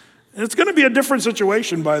 And it's going to be a different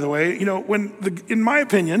situation, by the way. In my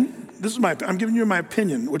opinion, I'm giving you my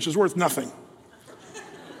opinion, which is worth nothing.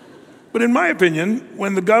 But in my opinion,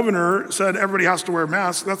 when the governor said everybody has to wear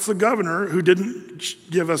masks, that's the governor who didn't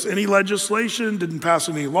give us any legislation, didn't pass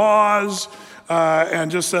any laws, and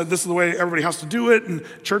just said this is the way everybody has to do it, and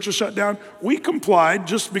churches shut down. We complied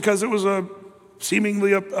just because it was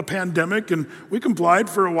seemingly a pandemic, and we complied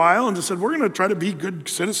for a while and just said, we're going to try to be good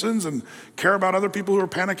citizens and care about other people who are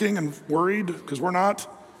panicking and worried, because we're not.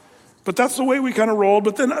 But that's the way we kind of rolled.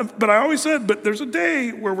 But I always said, but there's a day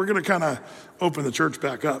where we're going to kind of open the church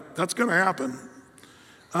back up. That's going to happen.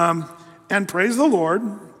 And praise the Lord,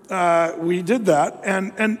 we did that.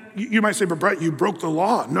 And you might say, but Brett, you broke the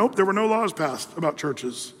law. Nope, there were no laws passed about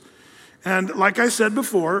churches. And like I said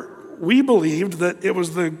before, we believed that it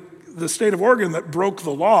was the state of Oregon that broke the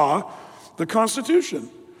law, the Constitution.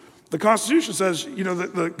 The Constitution says,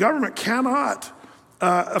 that the government cannot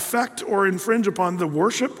affect or infringe upon the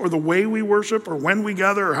worship or the way we worship or when we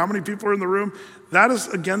gather or how many people are in the room. That is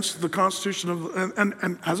against the Constitution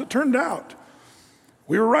and as it turned out,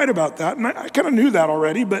 we were right about that. And I kind of knew that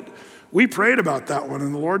already, but we prayed about that one,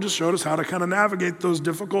 and the Lord just showed us how to kind of navigate those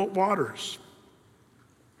difficult waters.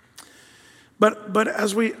 But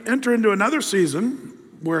as we enter into another season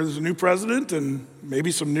where there's a new president and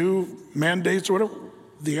maybe some new mandates or whatever,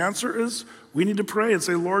 the answer is we need to pray and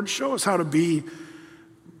say, Lord, show us how to be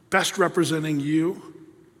best representing you.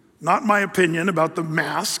 Not my opinion about the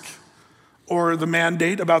mask. or the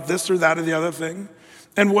mandate about this or that or the other thing?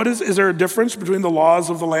 And is there a difference between the laws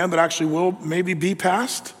of the land that actually will maybe be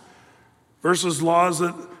passed versus laws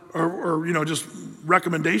that are just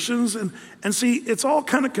recommendations? And see, it's all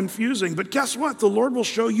kind of confusing, but guess what? The Lord will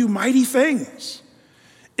show you mighty things.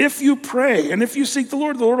 If you pray and if you seek the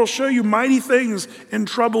Lord will show you mighty things in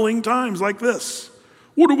troubling times like this.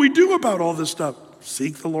 What do we do about all this stuff?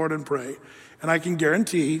 Seek the Lord and pray. And I can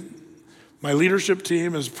guarantee my leadership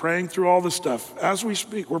team is praying through all this stuff as we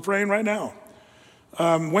speak. We're praying right now.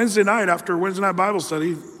 Wednesday night, after Wednesday night Bible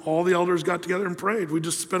study, all the elders got together and prayed. We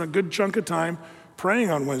just spent a good chunk of time praying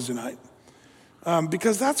on Wednesday night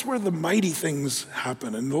because that's where the mighty things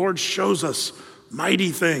happen. And the Lord shows us mighty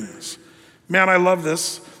things. Man, I love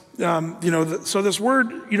this. So this word,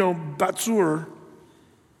 batsur,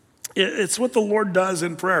 it's what the Lord does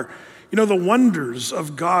in prayer. The wonders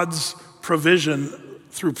of God's provision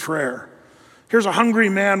through prayer. Here's a hungry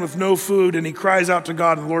man with no food, and he cries out to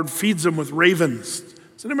God, and the Lord feeds him with ravens.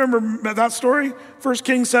 Does anyone remember that story? 1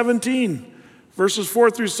 Kings 17, verses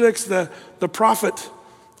 4-6, the prophet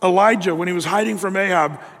Elijah, when he was hiding from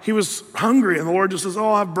Ahab, he was hungry, and the Lord just says,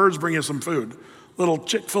 I'll have birds bring you some food. Little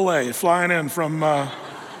Chick-fil-A flying in from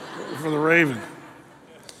for the raven.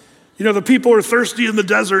 The people are thirsty in the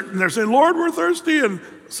desert, and they're saying, Lord, we're thirsty. And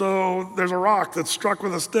so there's a rock that's struck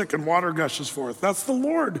with a stick, and water gushes forth. That's the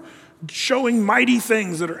Lord showing mighty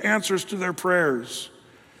things that are answers to their prayers.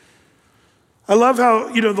 I love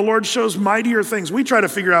how, the Lord shows mightier things. We try to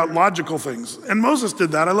figure out logical things. And Moses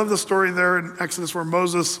did that. I love the story there in Exodus where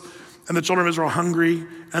Moses and the children of Israel are hungry.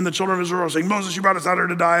 And the children of Israel are saying, Moses, you brought us out here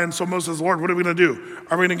to die. And so Moses says, Lord, what are we going to do?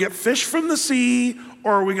 Are we going to get fish from the sea,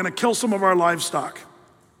 or are we going to kill some of our livestock?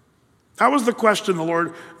 That was the question the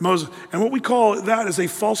Lord, Moses. And what we call that is a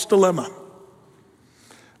false dilemma.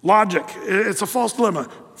 Logic, it's a false dilemma.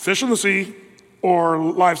 Fish in the sea or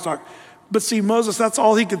livestock. But see, Moses, that's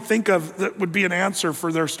all he could think of that would be an answer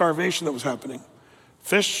for their starvation that was happening.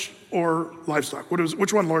 Fish or livestock.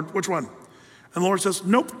 Which one, Lord? Which one? And the Lord says,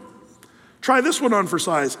 nope. Try this one on for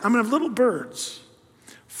size. I'm going to have little birds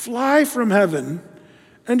fly from heaven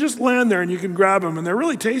and just land there, and you can grab them, and they're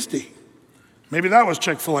really tasty. Maybe that was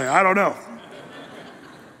Chick-fil-A. I don't know.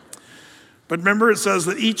 But remember, it says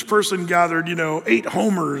that each person gathered, 8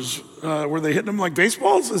 homers. Were they hitting them like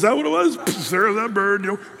baseballs? Is that what it was? There's that bird.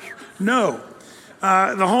 No.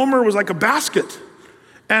 The homer was like a basket.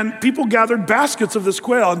 And people gathered baskets of this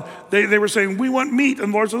quail. And they were saying, we want meat.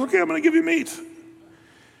 And the Lord says, okay, I'm going to give you meat.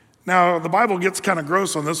 Now, the Bible gets kind of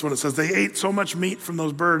gross on this one. It says they ate so much meat from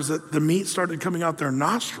those birds that the meat started coming out their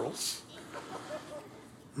nostrils.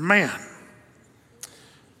 Man.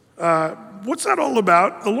 What's that all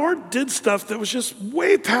about? The Lord did stuff that was just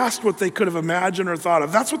way past what they could have imagined or thought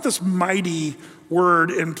of. That's what this mighty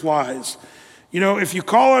word implies. If you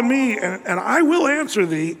call on me, and I will answer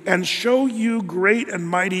thee and show you great and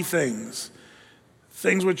mighty things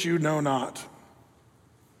which you know not.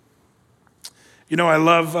 I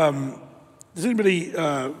love, does anybody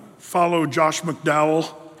follow Josh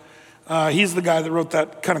McDowell? He's the guy that wrote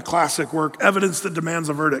that kind of classic work, Evidence That Demands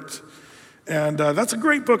a Verdict. And that's a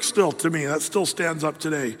great book still to me. That still stands up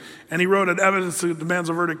today. And he wrote an Evidence That Demands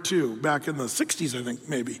a Verdict too, back in the 60s, I think,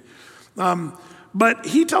 maybe. But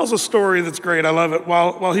he tells a story that's great. I love it.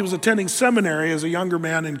 While he was attending seminary as a younger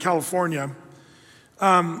man in California,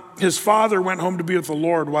 his father went home to be with the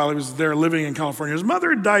Lord while he was there living in California. His mother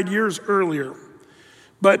had died years earlier.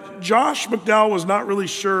 But Josh McDowell was not really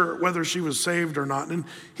sure whether she was saved or not. And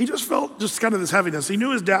he just felt kind of this heaviness. He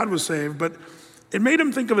knew his dad was saved, but it made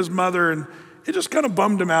him think of his mother, and it just kind of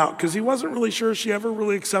bummed him out because he wasn't really sure she ever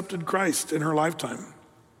really accepted Christ in her lifetime.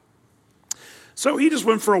 So he just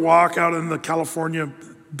went for a walk out on the California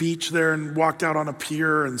beach there and walked out on a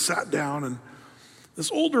pier and sat down. And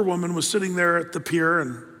this older woman was sitting there at the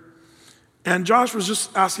pier, and Josh was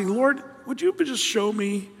just asking, Lord, would you just show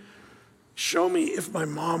me if my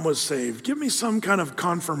mom was saved? Give me some kind of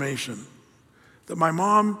confirmation that my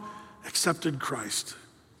mom accepted Christ.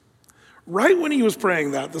 Right when he was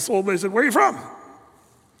praying that, this old lady said, where are you from?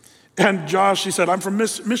 And Josh, he said, I'm from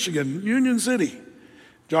Michigan, Union City.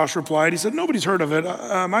 Josh replied, he said, nobody's heard of it.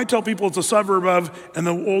 I tell people it's a suburb of, and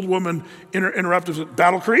the old woman interrupted, said,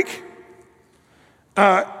 Battle Creek?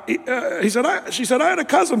 She said, I had a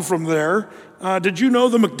cousin from there. Did you know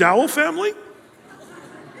the McDowell family?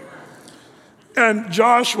 And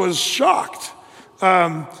Josh was shocked.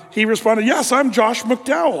 He responded, yes, I'm Josh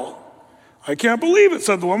McDowell. I can't believe it,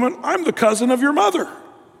 said the woman. I'm the cousin of your mother.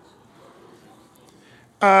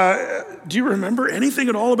 Do you remember anything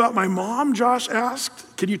at all about my mom? Josh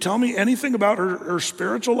asked. Can you tell me anything about her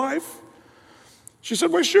spiritual life? She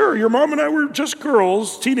said, well, sure. Your mom and I were just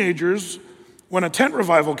girls, teenagers, when a tent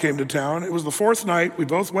revival came to town. It was the fourth night. We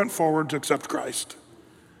both went forward to accept Christ.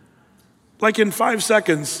 Like in 5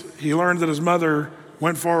 seconds, he learned that his mother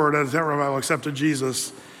went forward at a tent revival, accepted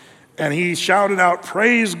Jesus, and he shouted out,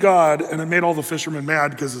 "Praise God," and it made all the fishermen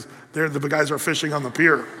mad because the guys are fishing on the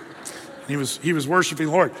pier. He was worshiping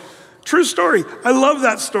the Lord. True story. I love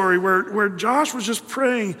that story where Josh was just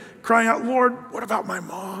praying, crying out, "Lord, what about my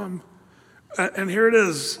mom?" And here it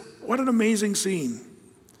is. What an amazing scene.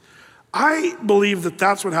 I believe that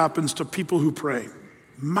that's what happens to people who pray.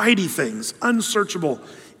 Mighty things, unsearchable,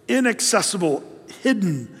 inaccessible,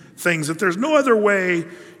 hidden things, that there's no other way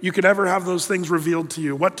you could ever have those things revealed to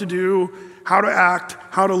you. What to do, how to act,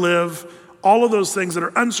 how to live, all of those things that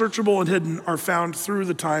are unsearchable and hidden are found through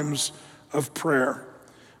the times of prayer.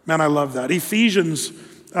 Man, I love that. Ephesians,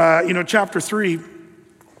 chapter 3,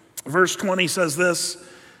 verse 20 says this,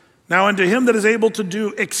 "Now unto him that is able to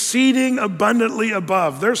do exceeding abundantly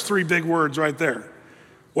above." There's 3 big words right there.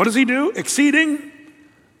 What does he do? Exceeding,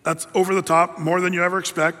 that's over the top, more than you ever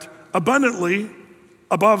expect. Abundantly,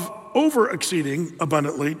 above, over exceeding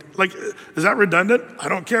abundantly. Like, is that redundant? I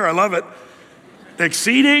don't care, I love it.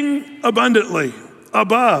 Exceeding abundantly,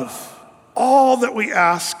 above all that we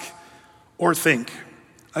ask or think.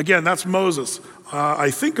 Again, that's Moses. I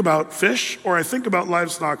think about fish or I think about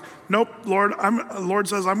livestock. Nope, Lord, Lord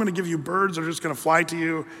says, I'm gonna give you birds that are just gonna fly to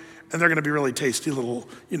you and they're gonna be really tasty little,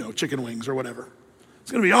 chicken wings or whatever.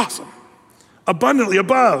 It's gonna be awesome. Abundantly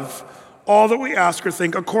above all that we ask or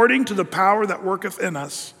think, according to the power that worketh in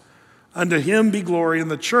us. Unto him be glory in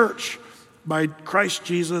the church by Christ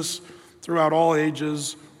Jesus throughout all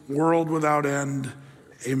ages, world without end.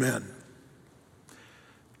 Amen.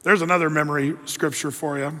 There's another memory scripture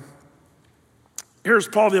for you. Here's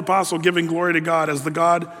Paul the Apostle giving glory to God as the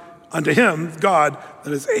God, unto him, God,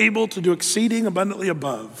 that is able to do exceeding abundantly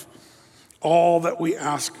above all that we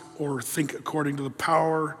ask or think according to the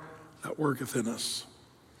power that worketh in us.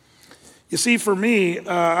 You see, for me,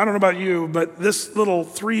 I don't know about you, but this little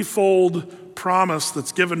threefold promise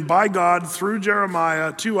that's given by God through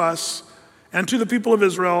Jeremiah to us and to the people of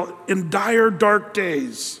Israel in dire, dark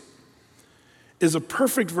days is a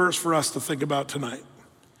perfect verse for us to think about tonight.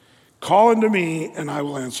 Call unto me, and I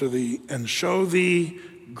will answer thee, and show thee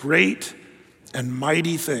great and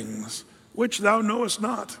mighty things, which thou knowest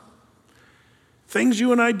not. Things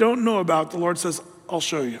you and I don't know about, the Lord says, I'll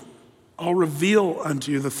show you. I'll reveal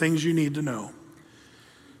unto you the things you need to know.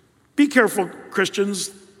 Be careful, Christians.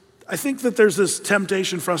 I think that there's this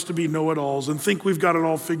temptation for us to be know-it-alls and think we've got it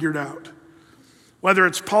all figured out. Whether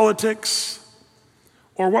it's politics,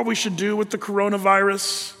 or what we should do with the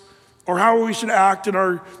coronavirus, or how we should act in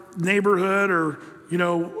our neighborhood, or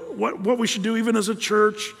what we should do even as a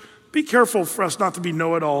church. Be careful for us not to be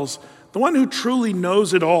know-it-alls. The one who truly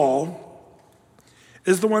knows it all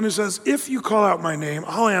is the one who says, if you call out my name,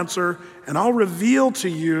 I'll answer, and I'll reveal to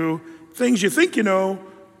you things you think you know,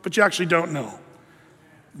 but you actually don't know.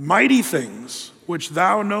 Mighty things which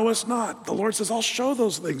thou knowest not. The Lord says, I'll show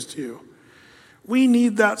those things to you. We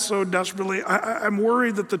need that so desperately. I'm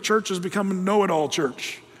worried that the church has become a know-it-all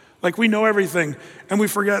church. Like we know everything, and we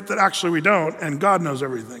forget that actually we don't, and God knows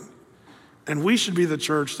everything. And we should be the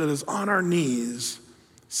church that is on our knees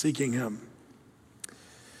seeking him.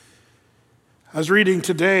 I was reading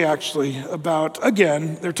today actually about,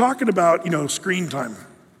 again, they're talking about, screen time.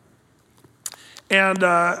 And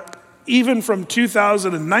even from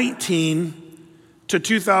 2019 to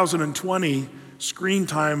 2020, screen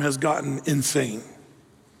time has gotten insane.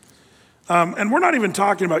 And we're not even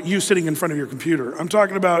talking about you sitting in front of your computer. I'm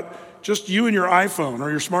talking about just you and your iPhone or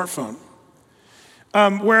your smartphone.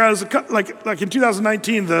 Whereas like in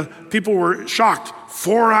 2019, the people were shocked,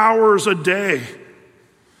 4 hours a day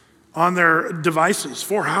on their devices,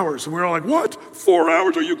 4 hours. And we were all like, what? 4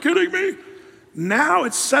 hours? Are you kidding me? Now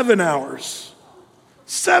it's 7 hours.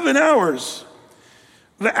 7 hours.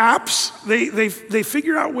 The apps, they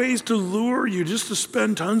figure out ways to lure you just to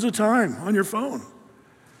spend tons of time on your phone.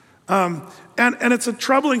 And it's a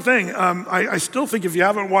troubling thing. I still think if you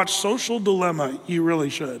haven't watched Social Dilemma, you really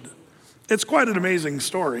should. It's quite an amazing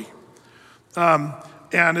story.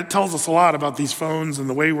 And it tells us a lot about these phones and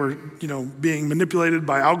the way we're, being manipulated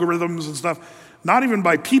by algorithms and stuff. Not even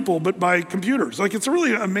by people, but by computers. Like, it's a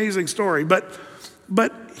really amazing story. But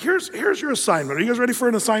here's your assignment. Are you guys ready for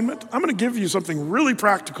an assignment? I'm gonna give you something really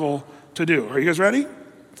practical to do. Are you guys ready?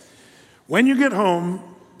 When you get home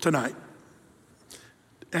tonight,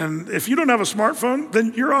 and if you don't have a smartphone,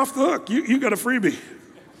 then you're off the hook. You got a freebie.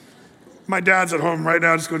 My dad's at home right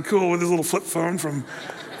now just going cool with his little flip phone from,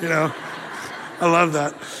 I love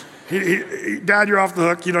that. Dad, you're off the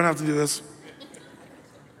hook. You don't have to do this.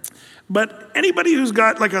 But anybody who's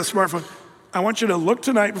got like a smartphone, I want you to look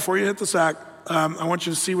tonight before you hit the sack. I want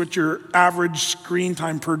you to see what your average screen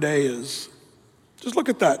time per day is. Just look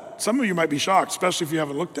at that. Some of you might be shocked, especially if you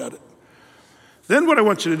haven't looked at it. Then what I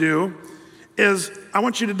want you to do is I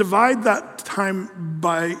want you to divide that time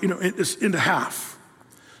by, into half.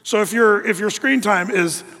 So if your screen time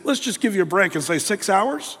is, let's just give you a break and say 6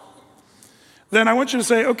 hours, then I want you to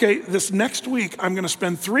say, okay, this next week I'm gonna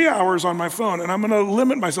spend 3 hours on my phone and I'm gonna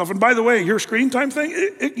limit myself. And by the way, your screen time thing,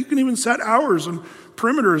 you can even set hours and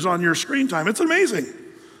perimeters on your screen time. It's amazing.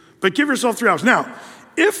 But give yourself 3 hours. Now,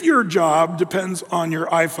 if your job depends on your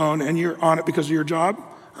iPhone and you're on it because of your job,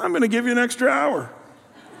 I'm gonna give you an extra hour.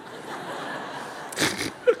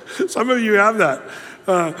 Some of you have that.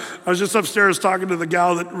 I was just upstairs talking to the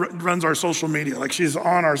gal that runs our social media. Like she's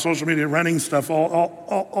on our social media running stuff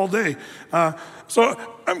all day. So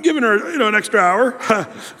I'm giving her an extra hour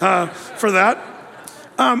for that.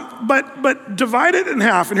 But divide it in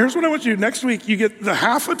half. And here's what I want you to do. Next week, you get the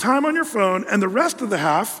half a time on your phone and the rest of the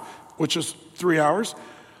half, which is 3 hours.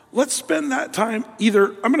 Let's spend that time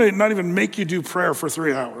either, I'm gonna not even make you do prayer for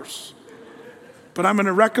 3 hours, but I'm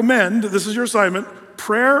gonna recommend, this is your assignment,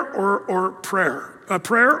 prayer or prayer.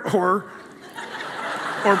 Prayer or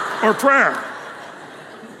prayer.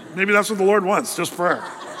 Maybe that's what the Lord wants, just prayer.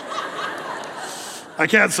 I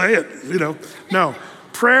can't say it, No,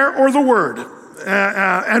 prayer or the word.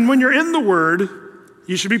 And when you're in the word,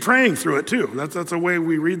 you should be praying through it too. That's a way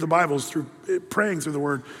we read the Bibles, through praying through the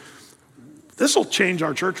word. This will change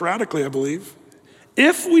our church radically, I believe.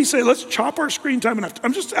 If we say, let's chop our screen time enough.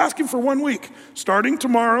 I'm just asking for 1 week, starting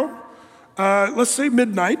tomorrow, let's say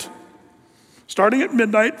midnight, starting at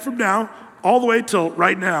midnight from now, all the way till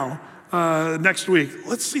right now, next week.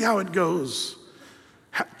 Let's see how it goes.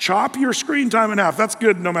 Chop your screen time in half. That's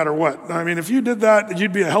good no matter what. I mean, if you did that,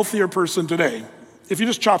 you'd be a healthier person today, if you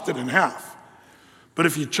just chopped it in half. But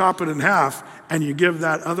if you chop it in half and you give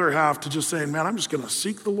that other half to just saying, man, I'm just gonna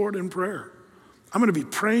seek the Lord in prayer. I'm gonna be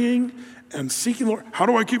praying and seeking the Lord. How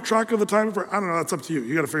do I keep track of the time of prayer? I don't know, that's up to you.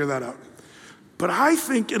 You gotta figure that out. But I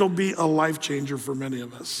think it'll be a life changer for many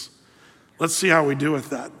of us. Let's see how we do with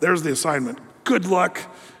that. There's the assignment. Good luck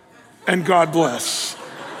and God bless.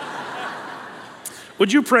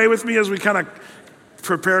 Would you pray with me as we kind of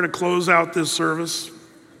prepare to close out this service?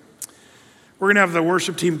 We're gonna have the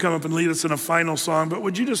worship team come up and lead us in a final song, but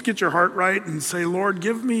would you just get your heart right and say, Lord,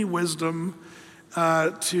 give me wisdom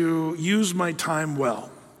to use my time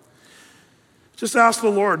well. Just ask the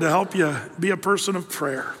Lord to help you be a person of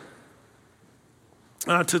prayer,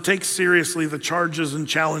 to take seriously the charges and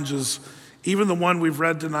challenges, even the one we've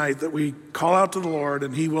read tonight, that we call out to the Lord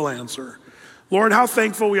and he will answer. Lord, how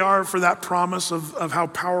thankful we are for that promise of how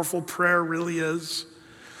powerful prayer really is.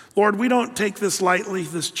 Lord, we don't take this lightly,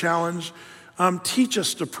 this challenge. Teach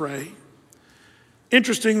us to pray.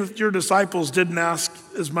 Interesting that your disciples didn't ask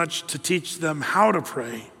as much to teach them how to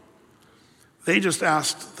pray. They just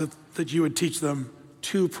asked that you would teach them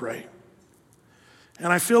to pray.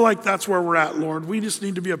 And I feel like that's where we're at, Lord. We just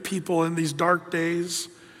need to be a people in these dark days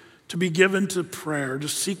to be given to prayer,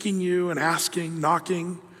 just seeking you and asking,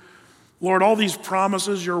 knocking. Lord, all these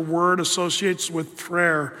promises your word associates with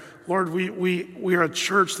prayer. Lord, we are a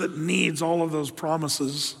church that needs all of those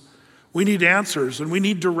promises. We need answers and we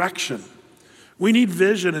need direction. We need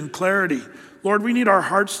vision and clarity. Lord, we need our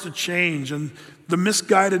hearts to change, and the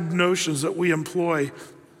misguided notions that we employ,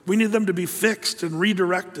 we need them to be fixed and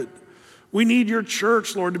redirected. We need your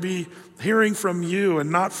church, Lord, to be hearing from you and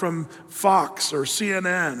not from Fox or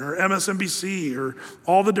CNN or MSNBC or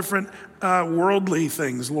all the different worldly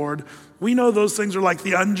things, Lord. We know those things are like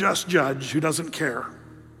the unjust judge who doesn't care.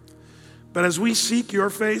 But as we seek your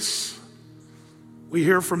face, we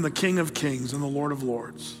hear from the King of Kings and the Lord of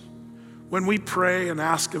Lords. When we pray and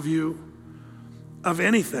ask of you, of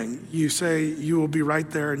anything, you say you will be right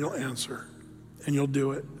there and you'll answer and you'll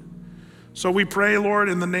do it. So we pray, Lord,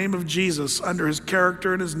 in the name of Jesus, under his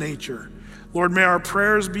character and his nature. Lord, may our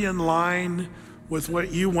prayers be in line with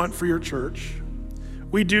what you want for your church.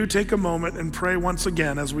 We do take a moment and pray once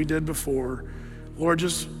again, as we did before. Lord,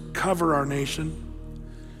 just cover our nation.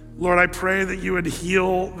 Lord, I pray that you would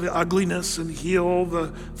heal the ugliness and heal the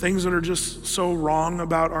things that are just so wrong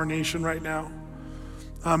about our nation right now.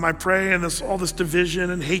 I pray in all this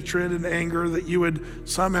division and hatred and anger that you would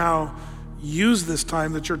somehow use this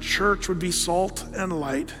time, that your church would be salt and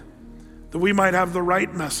light, that we might have the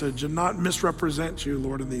right message and not misrepresent you,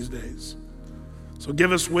 Lord, in these days. So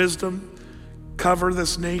give us wisdom, cover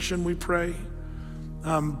this nation, we pray.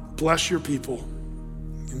 Bless your people,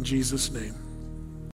 in Jesus' name.